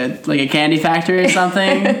going to be like a candy factory or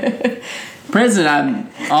something. Prison, I'm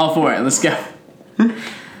all for it. Let's go.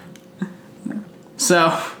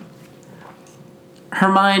 So,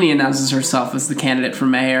 Hermione announces herself as the candidate for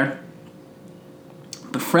mayor.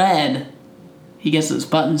 But Fred, he gets those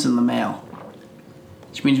buttons in the mail.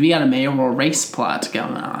 Which means we got a mayoral race plot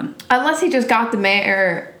going on. Unless he just got the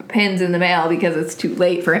mayor pins in the mail because it's too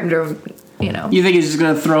late for him to, you know. You think he's just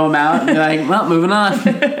going to throw them out and be like, well, moving on.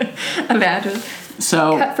 Imagine.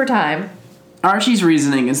 So, cut for time. Archie's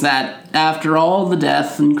reasoning is that after all the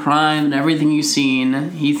death and crime and everything you've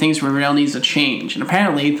seen, he thinks Riverdale needs a change. And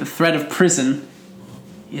apparently the threat of prison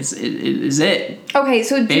is it. Okay,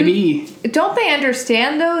 so Baby. Don't they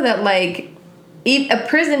understand, though, that, like, a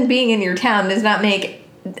prison being in your town does not make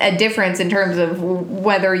a difference in terms of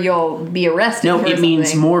whether you'll be arrested? No, it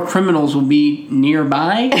means more criminals will be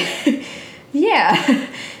nearby. Yeah.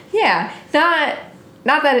 Yeah.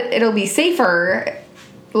 Not that it'll be safer.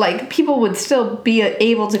 Like, people would still be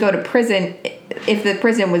able to go to prison if the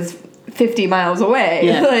prison was 50 miles away.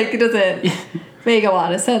 Yeah. Like, it doesn't make a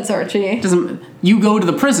lot of sense, Archie. You go to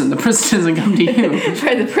the prison. The prison doesn't come to you.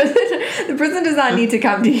 Right, the prison does not need to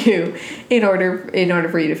come to you in order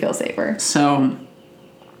for you to feel safer. So,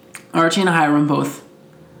 Archie and Hiram both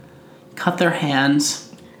cut their hands.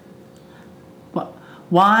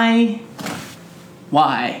 Why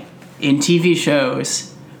in TV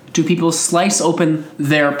shows do people slice open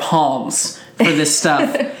their palms for this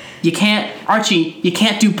stuff? Archie, you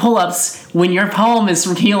can't do pull-ups when your palm is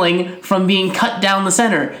healing from being cut down the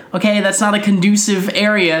center. Okay, that's not a conducive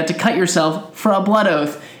area to cut yourself for a blood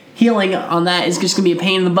oath. Healing on that is just going to be a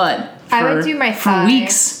pain in the butt. I would do my thigh. For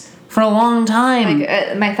weeks. For a long time.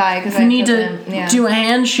 Like, my thigh, because you need to do a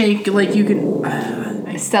handshake, like you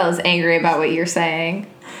can... Stella's angry about what you're saying.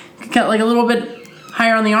 Cut like a little bit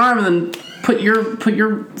higher on the arm and then put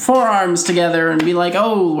your forearms together and be like,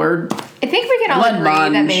 oh, we're... I think we can all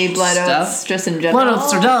agree that maybe blood oaths, just in general... Blood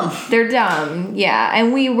oaths are dumb. They're dumb, yeah.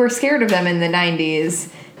 And we were scared of them in the 90s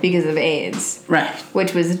because of AIDS. Right.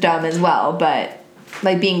 Which was dumb as well, but...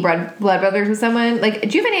 Like, being blood brothers with someone. Like,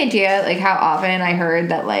 do you have any idea, like, how often I heard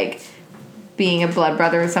that, like, being a blood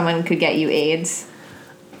brother with someone could get you AIDS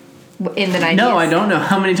in the 90s? No, I don't know.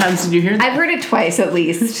 How many times did you hear that? I've heard it twice, at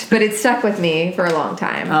least. But it stuck with me for a long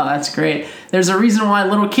time. Oh, that's great. There's a reason why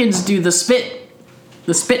little kids do the spit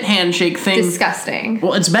handshake thing. Disgusting.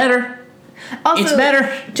 Well, it's better. Also, it's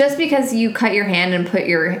better. Just because you cut your hand and put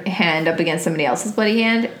your hand up against somebody else's bloody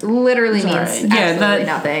hand literally means absolutely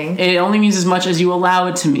nothing. It only means as much as you allow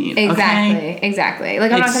it to mean. Exactly, okay? Exactly.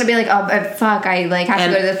 Like, I'm not going to be like, oh, fuck, I like have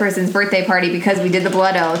to go to this person's birthday party because we did the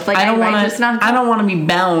blood oath. Like, I don't want to be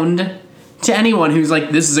bound to anyone who's like,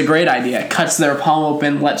 this is a great idea, cuts their palm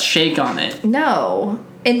open, let's shake on it. No.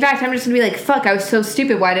 In fact, I'm just going to be like, fuck, I was so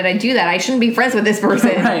stupid. Why did I do that? I shouldn't be friends with this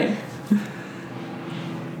person. Right.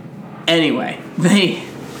 Anyway, they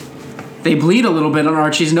bleed a little bit on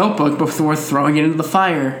Archie's notebook before throwing it into the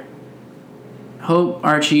fire. Hope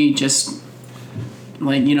Archie just,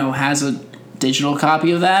 like, you know, has a digital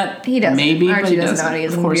copy of that. He doesn't. Maybe, Archie but he doesn't know how to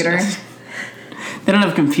use a computer. They don't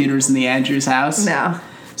have computers in the Andrews house. No.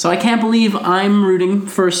 So I can't believe I'm rooting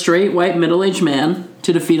for a straight, white, middle-aged man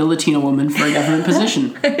to defeat a Latino woman for a government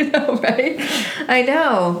position. I know, right? I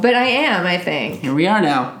know, but I am, I think. Here we are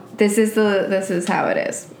now. This is how it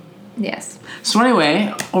is. Yes. So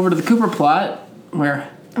anyway, over to the Cooper plot, where...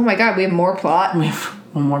 Oh my god, we have more plot? We have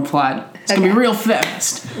one more plot. It's going to be real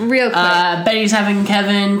fast. Real quick. Betty's having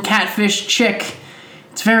Kevin catfish Chic.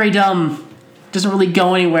 It's very dumb. Doesn't really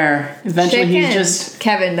go anywhere. Eventually he's just...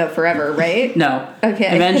 Kevin, though, forever, right? No.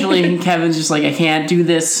 Okay. Eventually Kevin's just like, I can't do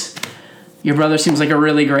this. Your brother seems like a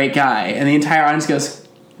really great guy. And the entire audience goes,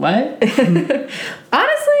 what? Honestly,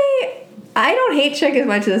 I don't hate Chic as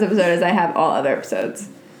much in this episode as I have all other episodes.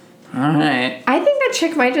 All right. I think that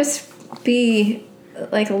Chic might just be,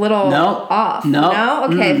 like, a little off. No?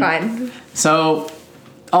 Okay, fine. So,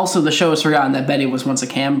 also the show has forgotten that Betty was once a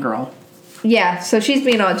cam girl. Yeah, so she's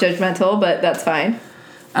being all judgmental, but that's fine.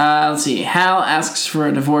 Let's see. Hal asks for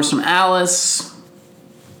a divorce from Alice.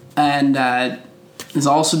 And is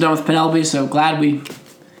also done with Penelope, so glad we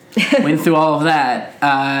went through all of that.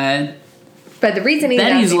 But the reason he's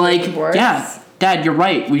Betty's like, divorce, yeah, Dad, you're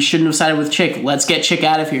right. We shouldn't have sided with Chic. Let's get Chic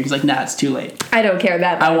out of here. He's like, nah, it's too late. I don't care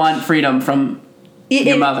that much. I want freedom from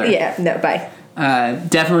your mother. Yeah, no, bye.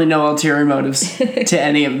 Definitely no ulterior motives to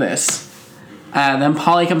any of this. Then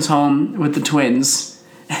Polly comes home with the twins,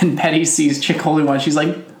 and Betty sees Chic holding one. She's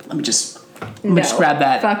like, Let me just grab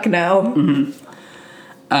that. Fuck no.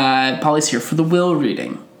 Polly's here for the will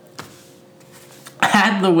reading.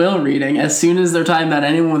 At the will reading, as soon as they're talking about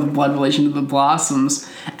anyone with a blood relation to the Blossoms,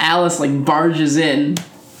 Alice, like, barges in.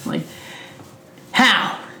 Like,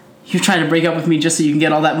 how? You're trying to break up with me just so you can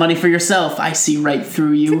get all that money for yourself. I see right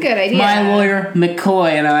through you. It's a good idea. My lawyer,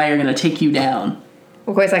 McCoy, and I are going to take you down.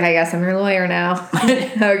 McCoy's like, I guess I'm your lawyer now.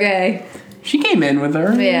 Okay. She came in with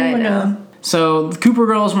her. Yeah, I know. So the Cooper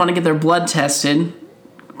girls want to get their blood tested.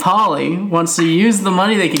 Polly wants to use the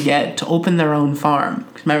money they could get to open their own farm.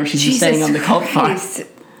 Remember, she's been staying on the cult farm.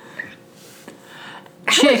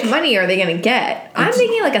 How much money are they going to get? I'm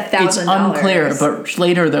thinking like $1,000. It's unclear, but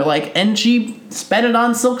later they're like, and she spent it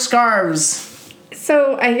on silk scarves.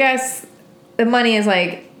 So I guess the money is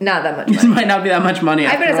like not that much money. It might not be that much money.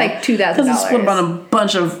 I bet it's like $2,000. Because it's split up on a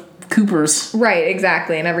bunch of Coopers. Right,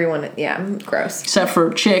 exactly. And everyone, gross. Except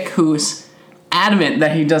for Chic, who's adamant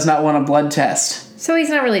that he does not want a blood test. So he's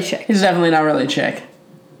not really Chic. He's definitely not really Chic.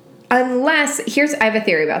 Unless, I have a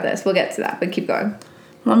theory about this. We'll get to that, but keep going.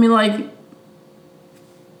 I mean, like,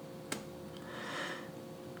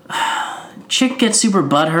 Chic gets super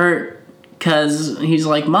butthurt because he's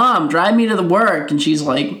like, Mom, drive me to the work. And she's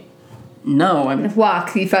like, no, I'm...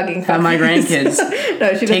 Walk, you fucking got my grandkids.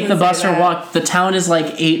 No, she take the bus or walk. The town is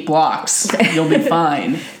like 8 blocks. You'll be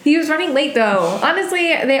fine. He was running late, though. Honestly,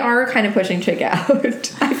 they are kind of pushing Chic out.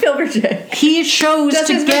 I feel for Chic. He chose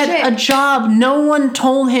to get a job. No one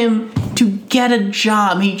told him to get a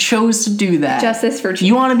job. He chose to do that. Justice for Chic.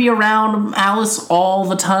 You want to be around Alice all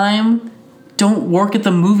the time? Don't work at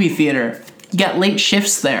the movie theater. You got late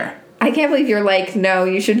shifts there. I can't believe you're like, no,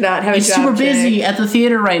 you should not have a job. It's super busy at the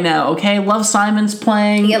theater right now, okay? Love Simon's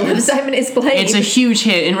playing. Yeah, Love Simon is playing. It's a huge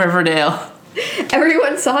hit in Riverdale.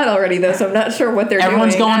 Everyone saw it already, though, so I'm not sure what they're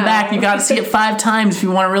Everyone's doing going now. back. You got to see it 5 times if you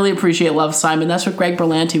want to really appreciate Love Simon. That's what Greg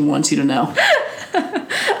Berlanti wants you to know.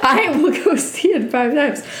 I will go see it 5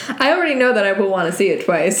 times. I already know that I will want to see it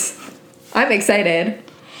twice. I'm excited.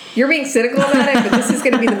 You're being cynical about it, but this is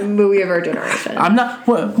going to be the movie of our generation. I'm not...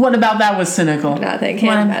 What about that was cynical? Nothing.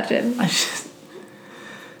 Can't imagine.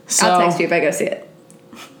 I'll text you if I go see it.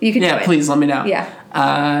 You can. Yeah, please let me know.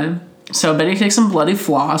 Yeah. So Betty takes some bloody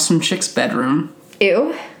floss from Chic's bedroom.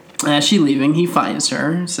 Ew. As she's leaving, he finds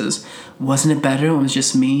her and says, "Wasn't it better when it was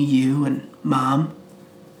just me, you, and Mom?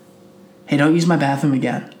 Hey, don't use my bathroom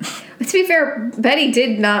again." To be fair, Betty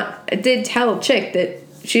did tell Chic that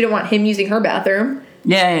she didn't want him using her bathroom.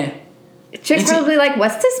 Yeah. Chic's probably like,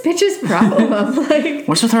 what's this bitch's problem? Like,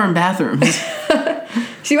 what's with her in bathrooms?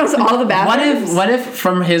 She wants all the bathrooms. What if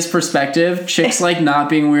from his perspective, Chic's like not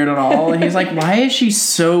being weird at all, and he's like, why is she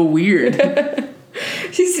so weird?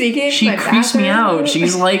 She's sneaking. She creeps me out.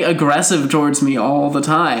 She's like aggressive towards me all the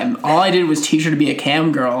time. All I did was teach her to be a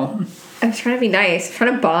cam girl. I was trying to be nice,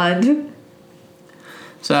 trying to bond.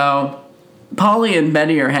 So Polly and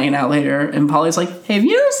Betty are hanging out later, and Polly's like, "Hey, have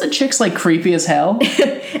you noticed that Chic's like creepy as hell?"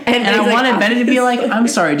 and I wanted Betty to be like, "I'm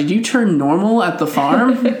sorry, did you turn normal at the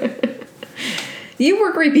farm?" You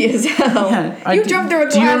were creepy as hell. Yeah, you jumped through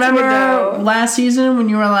a glass window. Do you remember last season when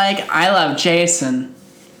you were like, "I love Jason"?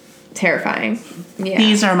 Terrifying. Yeah.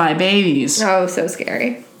 These are my babies. Oh, so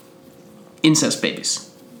scary. Incest babies.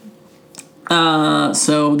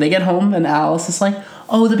 So they get home, and Alice is like,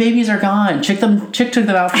 "Oh, the babies are gone. Chic took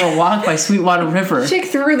them out for a walk by Sweetwater River." Chic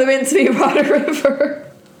threw them in Sweetwater River.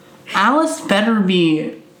 Alice better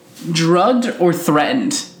be drugged or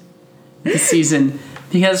threatened this season,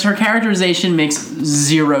 because her characterization makes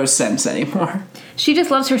 0 sense anymore. She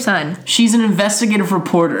just loves her son. She's an investigative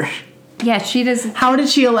reporter. Yeah, she does. How did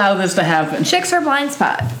she allow this to happen? Chic's her blind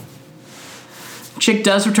spot. Chic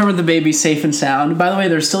does return with the baby safe and sound. By the way,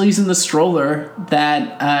 they're still using the stroller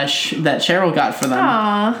that that Cheryl got for them.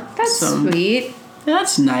 Aw, that's sweet.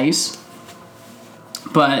 That's nice.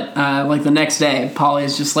 But like the next day, Polly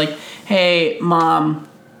is just like, "Hey, Mom,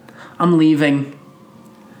 I'm leaving."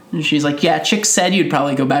 And she's like, "Yeah, Chic said you'd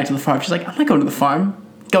probably go back to the farm." She's like, "I'm not going to the farm.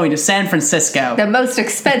 Going to San Francisco. The most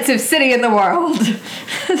expensive city in the world."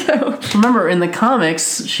 So, remember, in the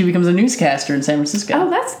comics, she becomes a newscaster in San Francisco. Oh,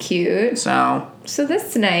 that's cute. So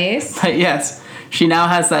that's nice. But yes, she now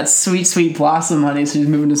has that sweet, sweet Blossom money, so she's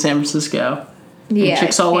moving to San Francisco. Yeah. And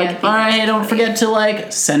Chic's all like, "All right, don't forget to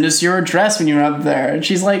like send us your address when you're up there." And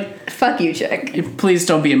she's like, "Fuck you, Chic. Please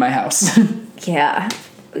don't be in my house." Yeah.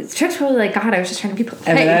 Chic's probably like, "God, I was just trying to be polite."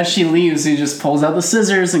 And then as she leaves, he just pulls out the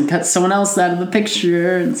scissors and cuts someone else out of the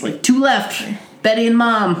picture. And it's like, 2 left. Betty and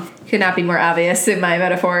Mom. Could not be more obvious in my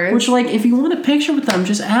metaphors. Which, like, if you want a picture with them,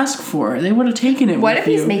 just ask for it. They would have taken it What if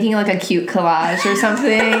he's making, like, a cute collage or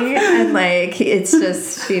something? And, like, it's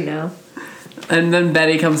just, And then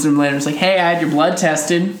Betty comes to him later. It's like, hey, I had your blood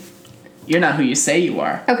tested. You're not who you say you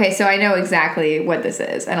are. Okay, so I know exactly what this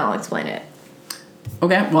is, and I'll explain it.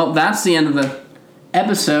 Okay, well, that's the end of the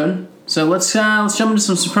episode. So let's jump into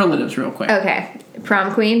some superlatives real quick. Okay,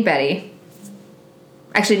 prom queen, Betty.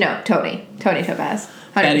 Actually, no, Tony. Tony Topaz.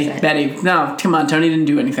 100%. Betty. No, come on, Tony didn't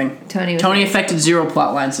do anything. Tony affected 0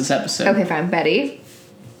 plot lines this episode. Okay, fine. Betty.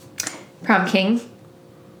 Prom king.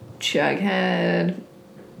 Jughead.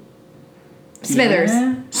 Smithers.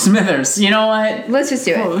 Yeah. Smithers. You know what? Let's just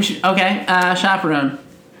do it. Okay, chaperone.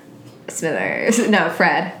 Smithers. No,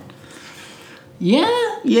 Fred.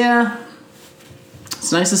 Yeah.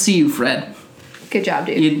 It's nice to see you, Fred. Good job,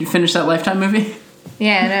 dude. You finished that Lifetime movie?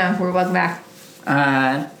 Yeah, I know. We're welcome back.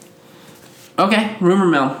 Okay, rumor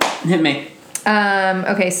mill. Hit me.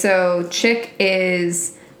 Okay, so Chic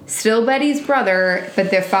is still Betty's brother,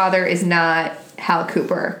 but their father is not Hal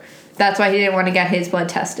Cooper. That's why he didn't want to get his blood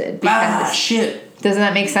tested. Because Shit. Doesn't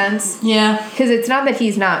that make sense? Yeah. Because it's not that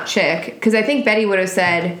he's not Chic. Because I think Betty would have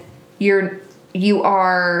said, you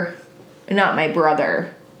are not my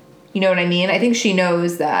brother. You know what I mean? I think she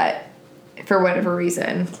knows that for whatever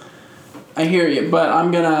reason. I hear you, but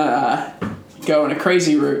I'm gonna go in a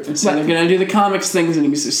crazy route and say they're gonna do the comics things and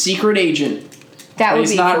he's a secret agent. That would be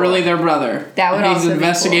he's not cool. really their brother. That would He's also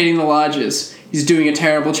investigating the lodges. He's doing a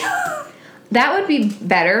terrible job. That would be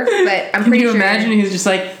better, but I'm pretty sure... Can you imagine? He's just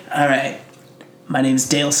like, all right, my name's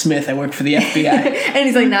Dale Smith. I work for the FBI. And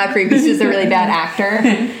he's like not creepy. He's just a really bad actor.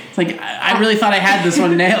 It's like, I really thought I had this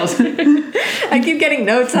one nailed. I keep getting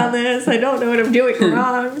notes on this. I don't know what I'm doing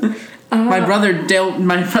wrong. My brother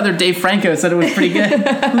Dave Franco said it was pretty good.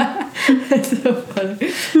 That's so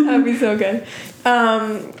funny. That'd be so good.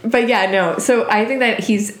 But yeah, no. So I think that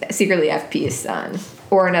he's secretly FP's son.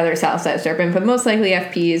 Or another Southside Serpent, but most likely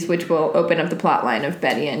FPs, which will open up the plot line of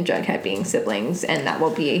Betty and Jughead being siblings, and that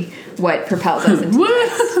will be what propels us into the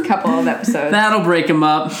next couple of episodes. That'll break them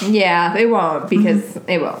up. Yeah, it won't, because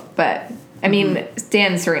it won't. But, I mean,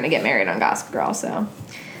 Stan and Serena get married on Gossip Girl, so.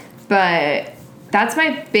 But that's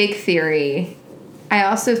my big theory. I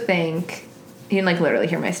also think, you can, like, literally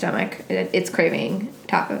hear my stomach. It's craving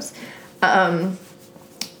tacos. What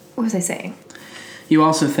was I saying? You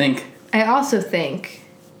also think... I also think...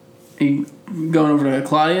 Are you going over to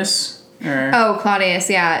Claudius? Or? Oh, Claudius,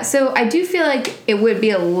 yeah. So I do feel like it would be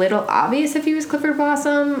a little obvious if he was Clifford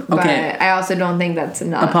Blossom, but I also don't think that's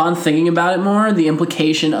enough. Upon thinking about it more, the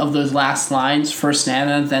implication of those last lines, first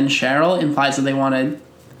Nana, then Cheryl, implies that they want to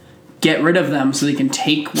get rid of them so they can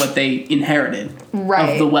take what they inherited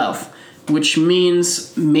of the wealth. Which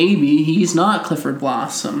means maybe he's not Clifford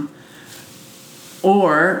Blossom.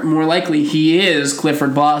 Or, more likely, he is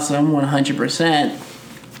Clifford Blossom, 100%.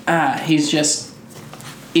 He's just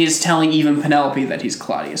is telling even Penelope that he's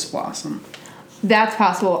Claudius Blossom. That's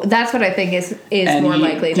possible. That's what I think is more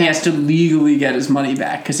likely. He has to legally get his money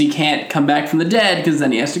back because he can't come back from the dead because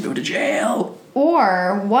then he has to go to jail.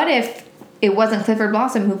 Or what if it wasn't Clifford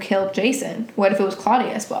Blossom who killed Jason? What if it was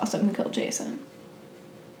Claudius Blossom who killed Jason?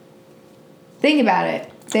 Think about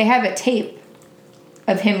it. They have a tape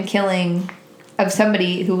of him killing... of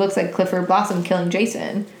somebody who looks like Clifford Blossom killing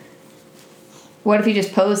Jason. What if he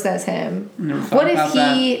just posed as him? What if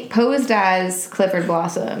he posed as Clifford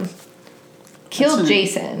Blossom, killed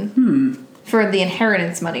Jason for the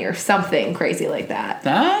inheritance money or something crazy like that?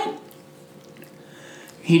 That?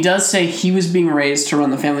 He does say he was being raised to run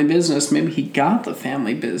the family business. Maybe he got the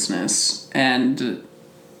family business and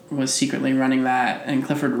was secretly running that, and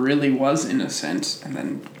Clifford really was innocent, and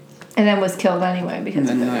then was killed anyway because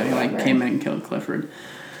and then he came in and killed Clifford.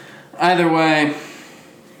 Either way,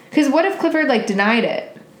 because what if Clifford denied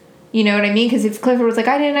it? You know what I mean? Because if Clifford was like,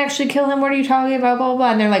 I didn't actually kill him, what are you talking about, blah, blah,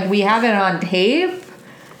 blah, and they're like, we have it on tape,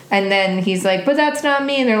 and then he's like, but that's not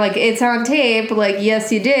me, and they're like, it's on tape,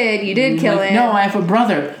 yes, you did kill him. No, I have a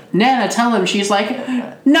brother. Nana, tell him. She's like,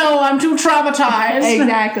 no, I'm too traumatized.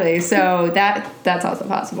 Exactly. So that's also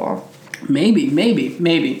possible. Maybe.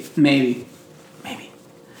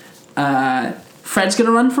 Fred's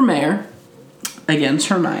gonna run for mayor against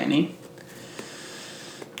Hermione.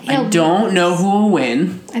 I don't know who will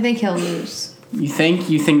win. I think he'll lose. You think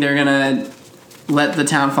they're gonna let the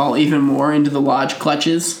town fall even more into the Lodge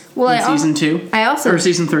clutches in season 2? Or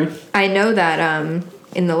season 3? I know that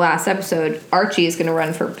in the last episode, Archie is gonna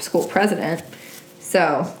run for school president.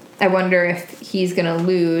 So I wonder if he's gonna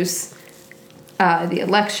lose the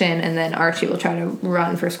election, and then Archie will try to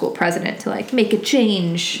run for school president to make a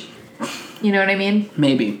change. You know what I mean?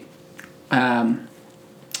 Maybe.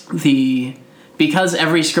 Because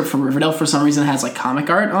every script for Riverdale for some reason has comic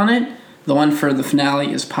art on it, the one for the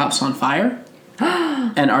finale is Pops on Fire,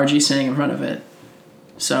 and Archie's standing in front of it.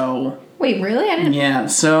 So Wait, really? I didn't... Yeah,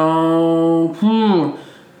 so...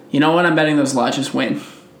 You know what? I'm betting those lodges win.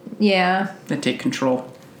 Yeah. They take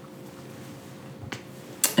control.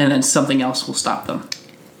 And then something else will stop them.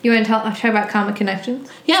 You want to talk about comic connections?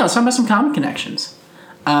 Yeah, let's talk about some comic connections.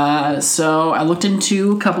 So I looked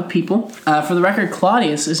into a couple people. For the record,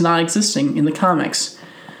 Claudius is not existing in the comics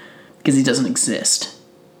because he doesn't exist.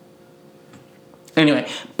 Anyway,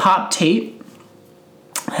 Pop Tate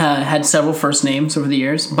had several first names over the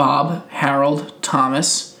years. Bob, Harold,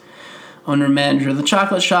 Thomas, owner and manager of the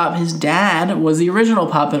chocolate shop. His dad was the original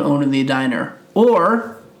Pop and owner of the diner.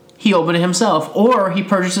 Or he opened it himself. Or he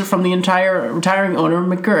purchased it from the entire retiring owner,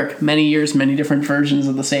 McGurk. Many years, many different versions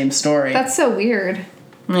of the same story. That's so weird.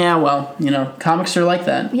 Yeah, well, comics are like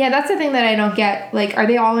that. Yeah, that's the thing that I don't get. Like, are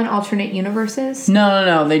they all in alternate universes?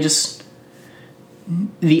 No. They just...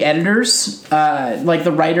 The editors,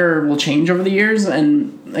 the writer will change over the years,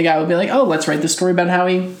 and the guy will be like, oh, let's write this story about how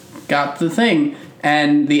he got the thing.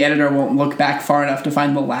 And the editor won't look back far enough to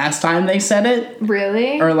find the last time they said it.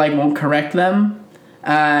 Really? Or, won't correct them.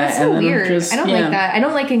 That's so weird. I don't like that. I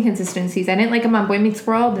don't like inconsistencies. I didn't like them on Boy Meets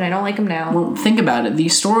World, and I don't like them now. Well, think about it.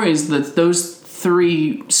 These stories, those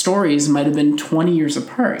 3 stories might have been 20 years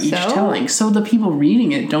apart, each telling. So the people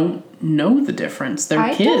reading it don't know the difference.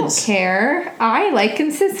 They're kids. I don't care. I like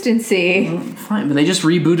consistency. Well, fine, but they just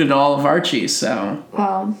rebooted all of Archie, so...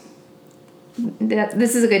 Well,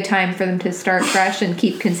 this is a good time for them to start fresh and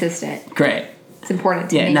keep consistent. Great. It's important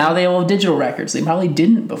to me. Yeah, now they all have digital records. They probably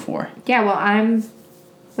didn't before. Yeah, well,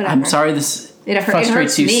 whatever. I'm sorry this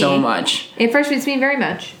frustrates you so much. It frustrates me very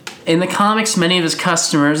much. In the comics, many of his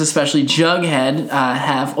customers, especially Jughead,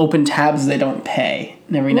 have open tabs they don't pay.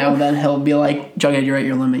 And every now and then he'll be like, Jughead, you're at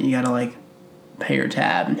your limit. You gotta, pay your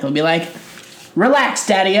tab. And he'll be like, relax,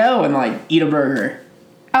 Daddy-O, and, eat a burger.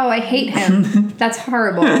 Oh, I hate him. That's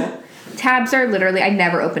horrible. Tabs are literally... I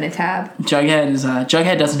never open a tab.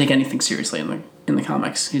 Jughead doesn't take anything seriously in the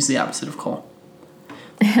comics. He's the opposite of Cole.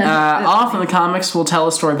 Often the comics will tell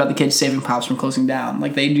a story about the kids saving Pops from closing down.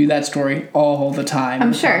 They do that story all the time.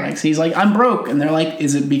 I'm sure. Comics. He's like, I'm broke. And they're like,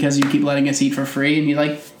 is it because you keep letting us eat for free? And he's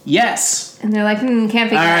like, yes. And they're like, can't figure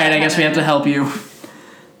it out. All right, I guess we have to help you.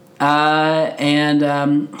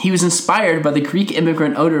 He was inspired by the Greek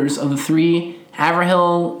immigrant owners of the 3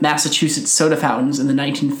 Haverhill, Massachusetts soda fountains in the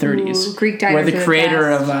 1930s. Ooh, Greek diners, where the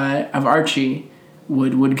creator of Archie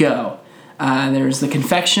would go. There's the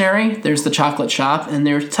confectionery, there's the chocolate shop, and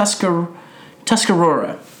there's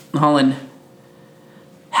Tuscarora, all in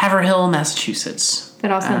Haverhill, Massachusetts.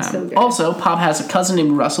 That all sounds so good. Also, Pop has a cousin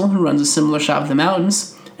named Russell who runs a similar shop in the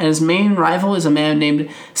mountains, and his main rival is a man named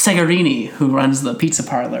Segarini who runs the pizza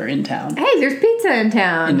parlor in town. Hey, there's pizza in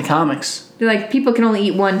town. In the comics. They're like, people can only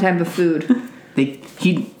eat one type of food. They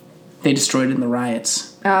destroyed it in the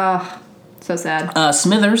riots. Oh, so sad.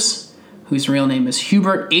 Smithers, whose real name is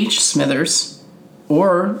Hubert H. Smithers,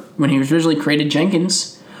 or when he was originally created,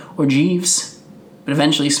 Jenkins, or Jeeves, but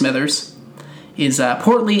eventually Smithers, is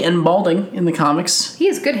portly and balding in the comics. He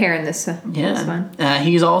has good hair in this. Yeah. This one.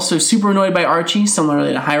 He's also super annoyed by Archie,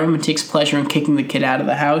 similarly to Hiram, and takes pleasure in kicking the kid out of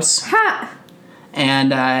the house. Ha!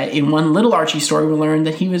 And in one little Archie story, we learned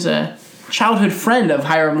that he was a childhood friend of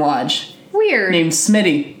Hiram Lodge. Weird. Named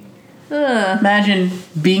Smitty. Ugh. Imagine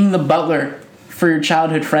being the butler for your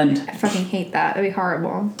childhood friend. I fucking hate that. That'd be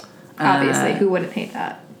horrible. Obviously, who wouldn't hate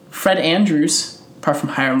that? Fred Andrews, apart from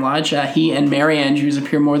Hiram Lodge, he and Mary Andrews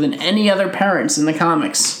appear more than any other parents in the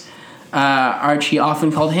comics. Archie often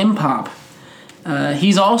called him Pop.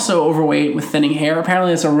 He's also overweight with thinning hair.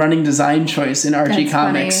 Apparently it's a running design choice in Archie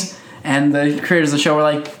comics. Funny. And the creators of the show were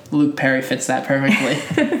like, Luke Perry fits that perfectly.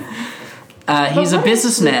 He's a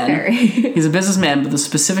businessman. He's a businessman, but the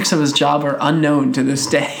specifics of his job are unknown to this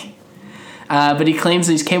day. But he claims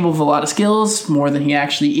that he's capable of a lot of skills, more than he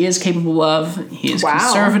actually is capable of. He is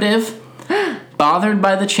conservative, bothered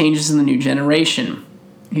by the changes in the new generation.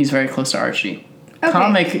 He's very close to Archie. Okay.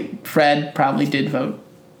 Comic Fred probably did vote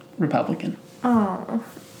Republican. Oh.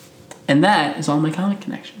 And that is all my comic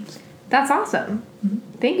connections. That's awesome.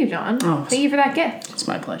 Mm-hmm. Thank you, John. Oh, thank you for that gift. It's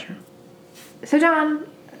my pleasure. So, John,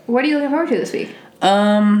 what are you looking forward to this week?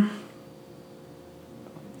 Well,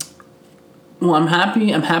 I'm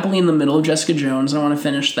happily in the middle of Jessica Jones. I want to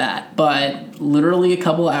finish that. But literally a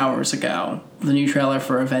couple hours ago, the new trailer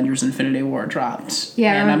for Avengers Infinity War dropped.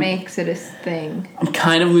 Yeah, and makes it a thing. I'm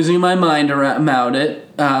kind of losing my mind about it.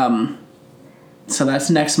 So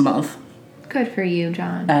that's next month. Good for you,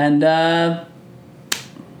 John. And I'm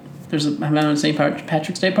having a St.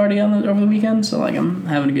 Patrick's Day party over the weekend, so I'm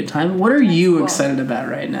having a good time. What are you excited about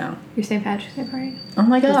right now? Your St. Patrick's Day party? Oh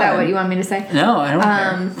my god. Is that what you want me to say? No, I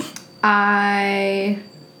don't care. I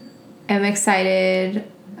am excited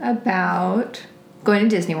about going to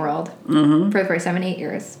Disney World for the first time in 8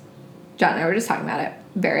 years. John and I were just talking about it.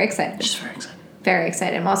 Very excited. Just very excited. Very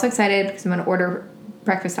excited. I'm also excited because I'm going to order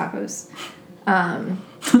breakfast tacos.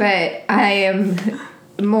 But I am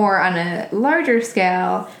more on a larger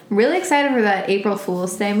scale. I'm really excited for that April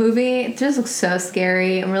Fool's Day movie. It just looks so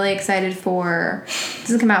scary. I'm really excited for, it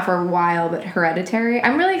doesn't come out for a while, but Hereditary.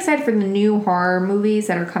 I'm really excited for the new horror movies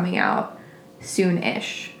that are coming out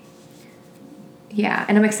soon-ish. Yeah,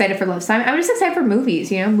 and I'm excited for Love Simon. I'm just excited for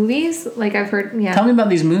movies, movies, like I've heard, yeah. Tell me about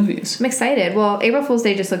these movies. I'm excited. Well, April Fool's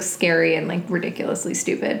Day just looks scary and like ridiculously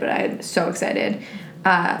stupid, but I'm so excited.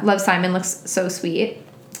 Love Simon looks so sweet.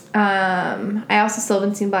 I also still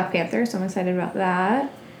haven't seen Black Panther, so I'm excited about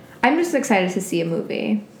that. I'm just excited to see a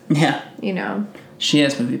movie. Yeah. She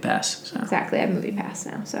has Movie Pass. So. Exactly. I have Movie Pass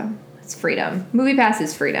now, so it's freedom. Movie Pass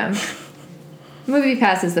is freedom. Movie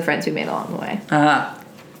Pass is the friends we made along the way.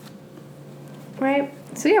 Right?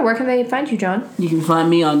 So yeah, where can they find you, John? You can find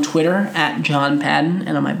me on Twitter at John Padden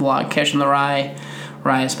and on my blog, Catching the Rye.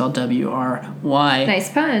 Rye is spelled W-R-Y.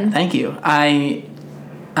 Nice pun. Thank you. I've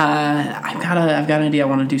got an idea. I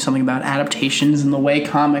want to do something about adaptations and the way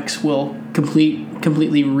comics will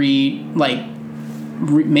completely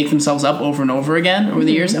make themselves up over and over again over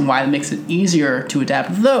the years, and why it makes it easier to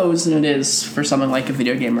adapt those than it is for something like a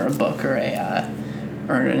video game or a book or a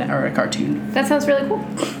cartoon. That sounds really cool.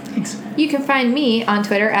 Thanks. You can find me on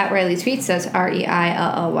Twitter at Riley Tweets. That's REILLY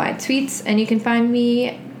Tweets, and you can find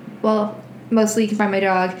me, well, mostly you can find my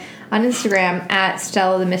dog on Instagram at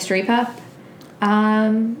Stella the Mystery Pup.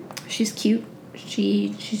 She's cute.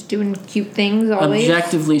 She's doing cute things always.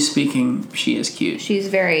 Objectively speaking, she is cute. She's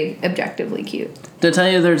very objectively cute. Did I tell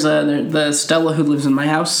you there's the Stella who lives in my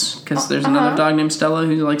house? Because there's another dog named Stella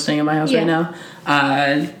who's like staying in my house right now.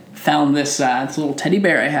 Found this little teddy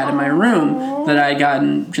bear I had in my room that I had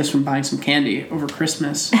gotten just from buying some candy over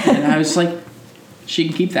Christmas. And I was like, she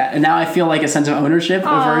can keep that. And now I feel like a sense of ownership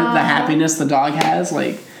over the happiness the dog has,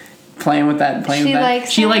 like playing with that.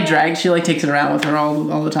 She takes it around with her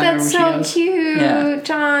all the time. That's so cute. Yeah.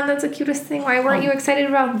 John, that's the cutest thing. Why weren't you excited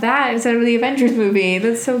about that instead of the Avengers movie?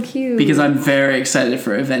 That's so cute. Because I'm very excited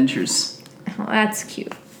for Avengers. Oh, that's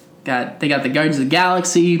cute. They got the Guardians of the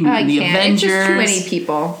Galaxy, the Avengers. It's just too many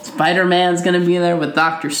people. Spider-Man's gonna be there with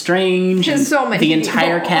Doctor Strange. There's so many people. The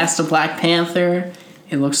entire cast of Black Panther.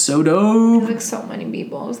 It looks so dope. It looks so many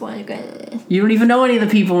people. It's like you don't even know any of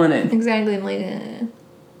the people in it. Exactly. I'm like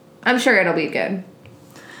I'm sure it'll be good.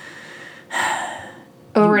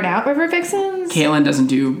 Over and out, River Vixens. Kaitlin doesn't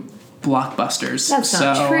do blockbusters. That's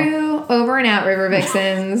not true. Over and out, River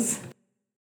Vixens.